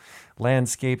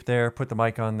landscape there. Put the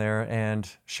mic on there and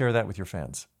share that with your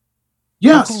fans.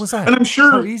 Yes, how cool is that? And I'm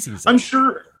sure how easy is that?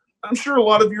 I'm sure a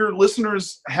lot of your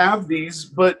listeners have these,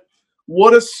 but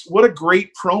what a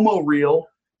great promo reel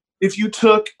if you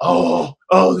took,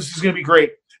 this is going to be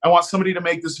great. I want somebody to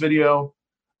make this video,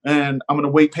 and I'm going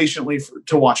to wait patiently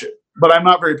to watch it. But I'm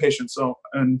not very patient,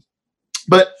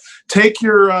 but take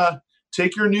your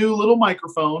new little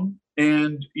microphone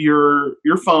and your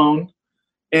phone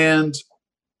and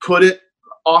put it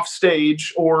off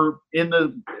stage or in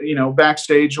the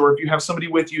backstage, or if you have somebody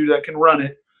with you that can run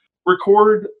it,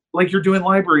 record like you're doing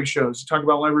library shows. You talk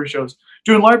about library shows.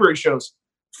 Doing library shows,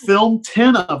 film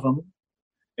 10 of them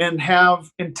and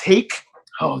take,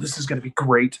 this is going to be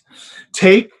great.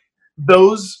 Take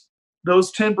those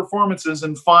 10 performances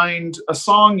and find a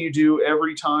song you do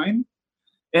every time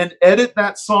and edit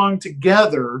that song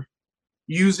together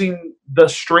using the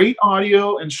straight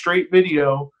audio and straight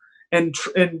video. And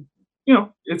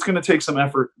it's going to take some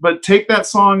effort, but take that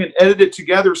song and edit it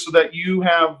together so that you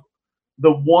have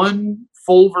the one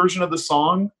full version of the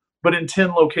song, but in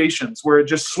 10 locations, where it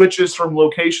just switches from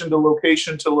location to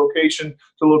location to location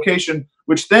to location,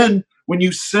 which then when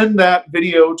you send that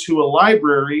video to a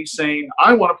library saying,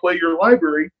 I want to play your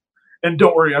library, and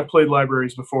don't worry, I've played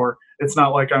libraries before. It's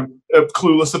not like I'm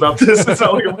clueless about this. It's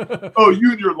not like,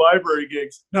 you and your library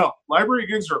gigs. No, library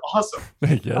gigs are awesome.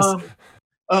 Yes.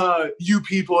 You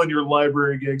people and your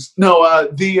library gigs. No,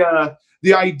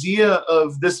 the idea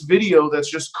of this video that's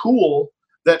just cool,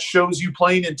 that shows you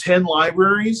playing in 10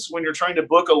 libraries when you're trying to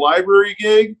book a library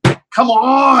gig. Come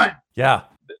on. Yeah.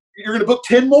 You're going to book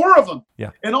 10 more of them.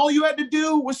 Yeah. And all you had to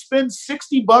do was spend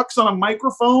 $60 on a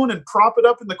microphone and prop it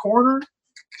up in the corner.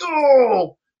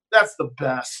 Oh, that's the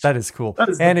best. That is cool.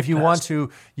 And if you want to,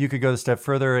 you could go a step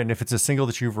further. And if it's a single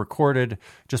that you've recorded,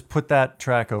 just put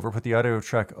the audio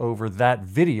track over that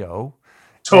video.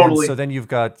 Totally. And so then you've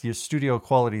got your studio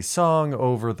quality song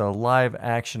over the live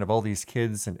action of all these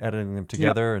kids and editing them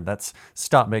together. Yep. And that's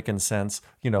stop making sense.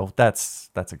 That's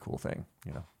a cool thing,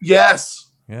 Yes.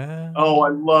 Yeah. Oh, I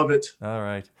love it. All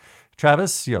right.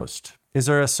 Travis Yost, is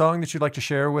there a song that you'd like to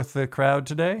share with the crowd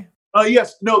today?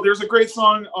 Yes. No, there's a great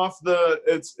song off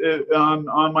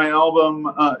on my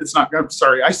album. It's not, I'm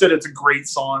sorry. I said it's a great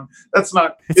song. That's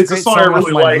not, it's a song I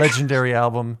really like. Legendary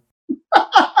album.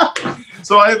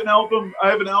 So I have an album.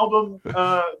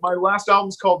 My last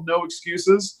album's called No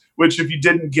Excuses, which if you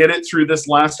didn't get it through this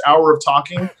last hour of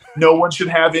talking, no one should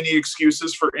have any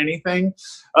excuses for anything.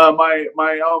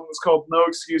 My album is called No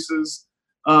Excuses.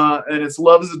 And it's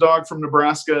Love is a Dog from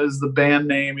Nebraska is the band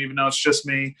name, even though it's just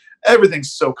me.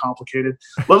 Everything's so complicated.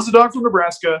 Love is a Dog from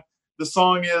Nebraska. The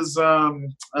song is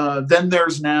Then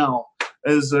There's Now,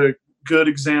 is a good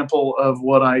example of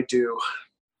what I do.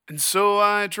 And so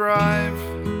I drive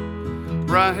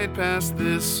right past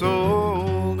this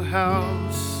old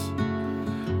house.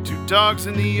 2 dogs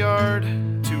in the yard,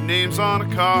 2 names on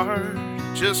a card.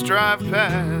 Just drive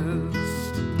past.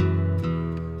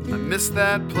 I miss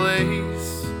that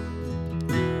place.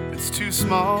 It's too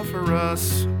small for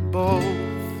us both.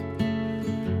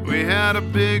 We had a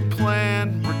big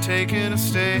plan, we're taking a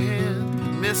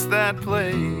stand. Miss that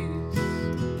place.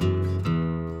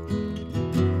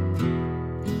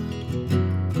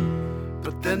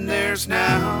 But then there's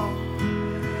now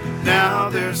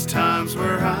there's times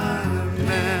where I'm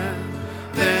mad.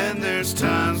 Then there's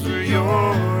times where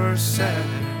you're sad.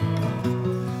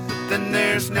 But then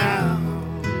there's now.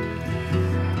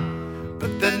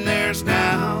 But then there's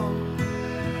now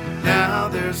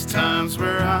there's times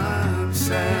where I'm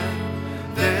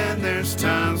sad. Then there's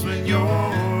times when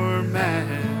you're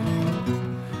mad.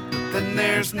 But then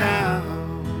there's now.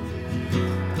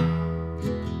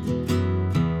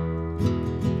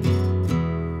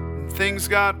 When things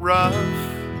got rough,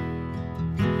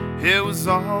 it was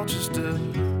all just a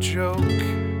joke.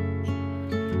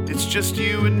 It's just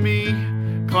you and me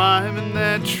climbing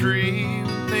that tree.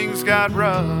 When things got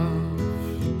rough,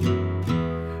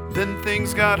 then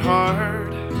things got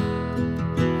hard.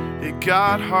 It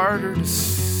got harder to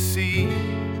see.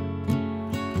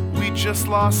 We just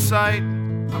lost sight.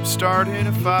 I'm starting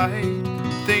to fight.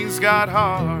 Things got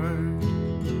hard.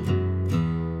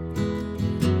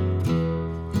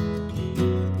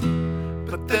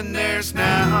 But then there's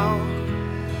now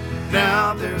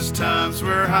there's times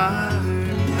where I'm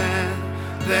mad.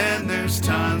 Then there's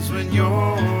times when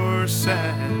you're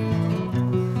sad.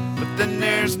 But then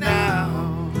there's now.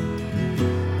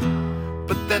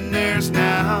 But then there's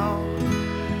now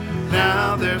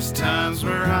there's times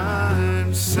where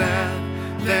I'm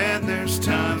sad. Then there's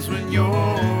times when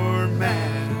you're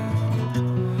mad.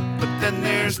 But then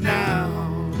there's now.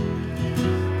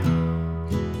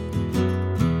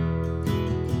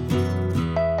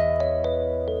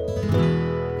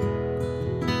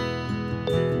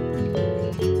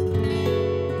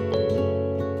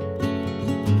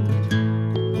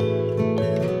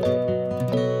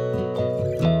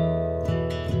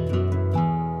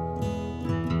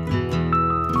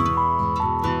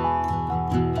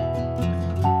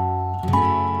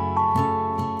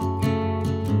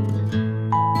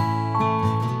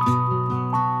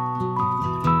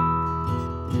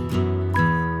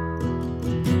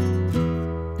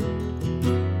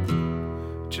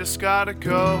 Just gotta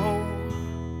go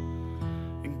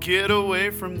and get away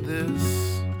from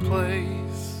this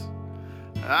place.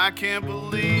 I can't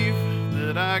believe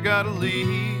that I gotta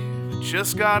leave.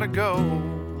 Just gotta go.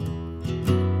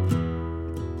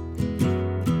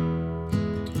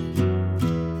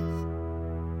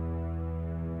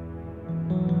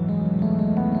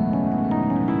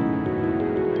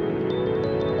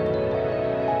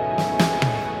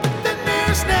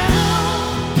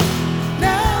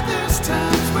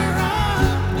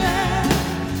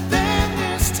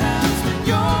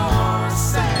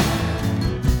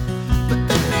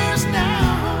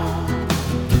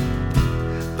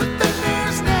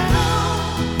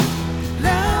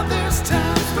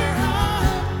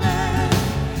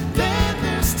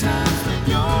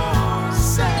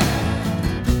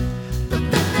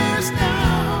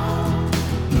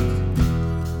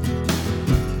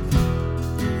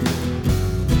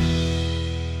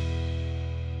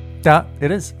 Yeah, it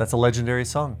is. That's a legendary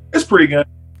song. It's pretty good.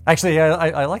 Actually,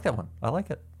 I like that one. I like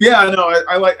it. Yeah, I know.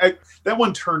 I that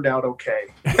one turned out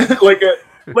okay. And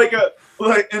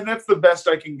that's the best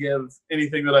I can give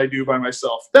anything that I do by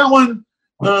myself. That one,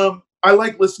 I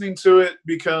like listening to it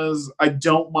because I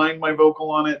don't mind my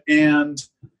vocal on it, and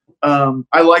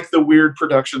I like the weird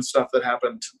production stuff that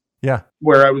happened. Yeah,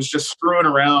 where I was just screwing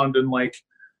around and like,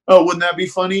 oh, wouldn't that be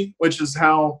funny? Which is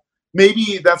how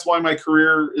maybe that's why my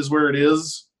career is where it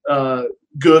is.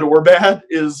 Good or bad,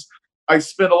 is I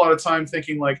spend a lot of time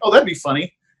thinking like, oh, that'd be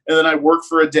funny, and then I work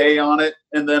for a day on it,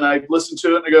 and then I listen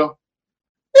to it and I go,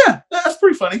 yeah, that's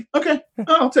pretty funny. Okay,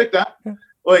 I'll take that.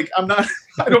 Like I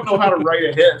don't know how to write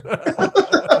a hit.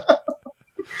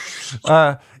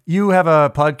 You have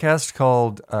a podcast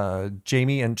called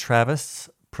Jamie and Travis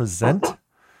Present.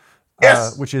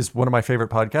 Yes. Which is one of my favorite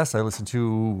podcasts.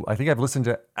 I think I've listened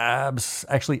to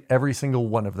actually every single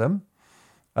one of them.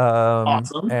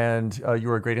 Awesome. And you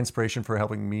were a great inspiration for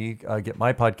helping me get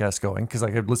my podcast going, because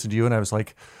I could listen to you and I was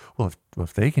like, well,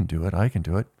 if they can do it, I can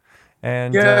do it.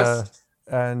 And yes.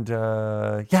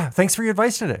 Yeah, thanks for your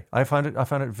advice today. I found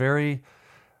it very,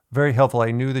 very helpful.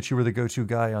 I knew that you were the go-to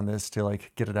guy on this to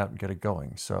like get it out and get it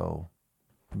going. So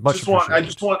I just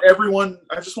want everyone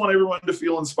to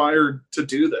feel inspired to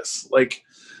do this. Like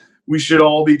we should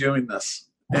all be doing this.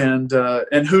 And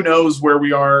who knows where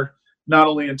we are, not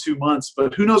only in 2 months,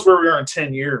 but who knows where we are in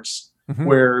 10 years,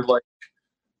 where like,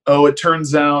 oh, it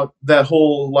turns out that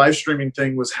whole live streaming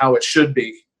thing was how it should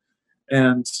be.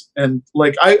 and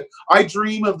like I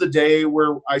dream of the day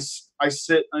where I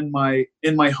sit in my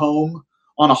home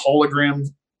on a hologram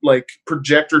like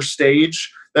projector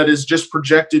stage that is just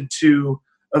projected to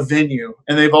a venue,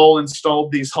 and they've all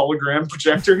installed these hologram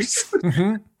projectors.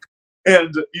 Mm-hmm.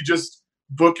 And you just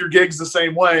book your gigs the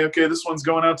same way. Okay, this one's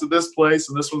going out to this place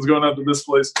and this one's going out to this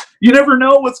place. You never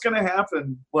know what's going to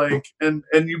happen. Like, and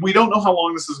we don't know how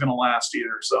long this is going to last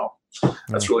either. So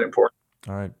that's really important.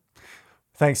 All right.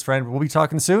 Thanks, friend. We'll be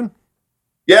talking soon.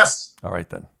 Yes. All right,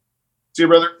 then. See you,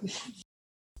 brother.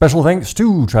 Special thanks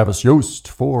to Travis Yost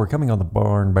for coming on the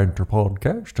Barn Banter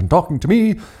podcast and talking to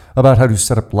me about how to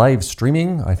set up live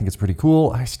streaming. I think it's pretty cool.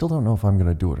 I still don't know if I'm going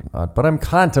to do it or not, but I'm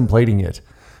contemplating it.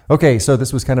 Okay, so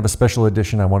this was kind of a special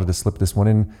edition. I wanted to slip this one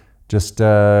in just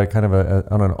kind of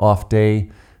on an off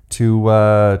day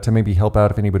to maybe help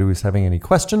out if anybody was having any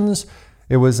questions.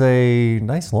 It was a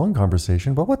nice long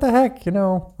conversation, but what the heck,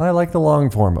 I like the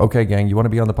long form. Okay, gang, you want to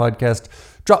be on the podcast?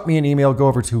 Drop me an email. Go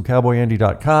over to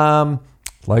cowboyandy.com.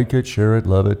 Like it, share it,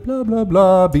 love it, blah, blah,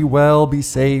 blah. Be well, be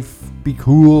safe, be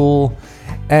cool,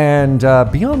 and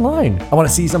be online. I want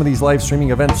to see some of these live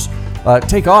streaming events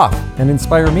take off and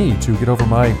inspire me to get over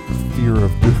my fear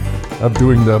of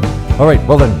doing them. All right,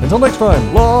 well then, until next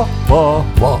time, la, la,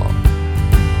 la.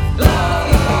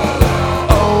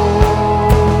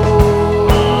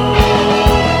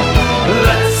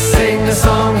 Let's sing a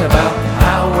song about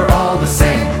how we're all the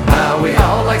same, how we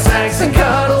all like snacks and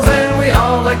cuddles, and we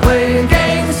all like playing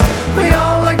games. We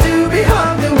all like to be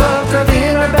hugged and loved, tucked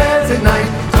in our beds at night.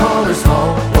 Tall or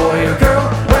small, boy or girl,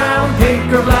 brown,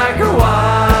 pink or black or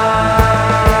white.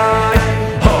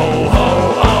 Ho,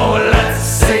 ho, ho, let's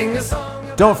sing a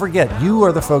song. Don't forget, you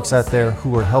are the folks out there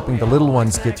who are helping the little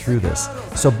ones get through this.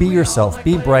 So be yourself,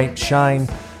 be bright, shine,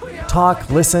 talk,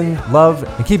 listen, love,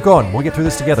 and keep going. We'll get through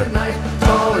this together.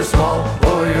 Tall or small,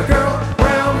 boy or girl,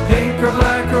 brown, pink or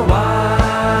black or white.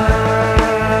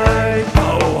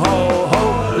 Ho, ho,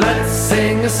 ho, let's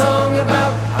sing a song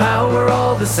about how we're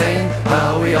all the same,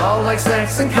 how we all like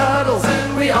snacks and cuddles,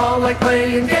 and we all like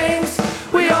playing games.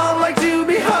 We all like to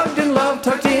be hugged and loved,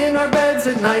 tucked in our beds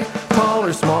at night. Tall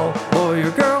or small, boy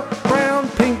or girl,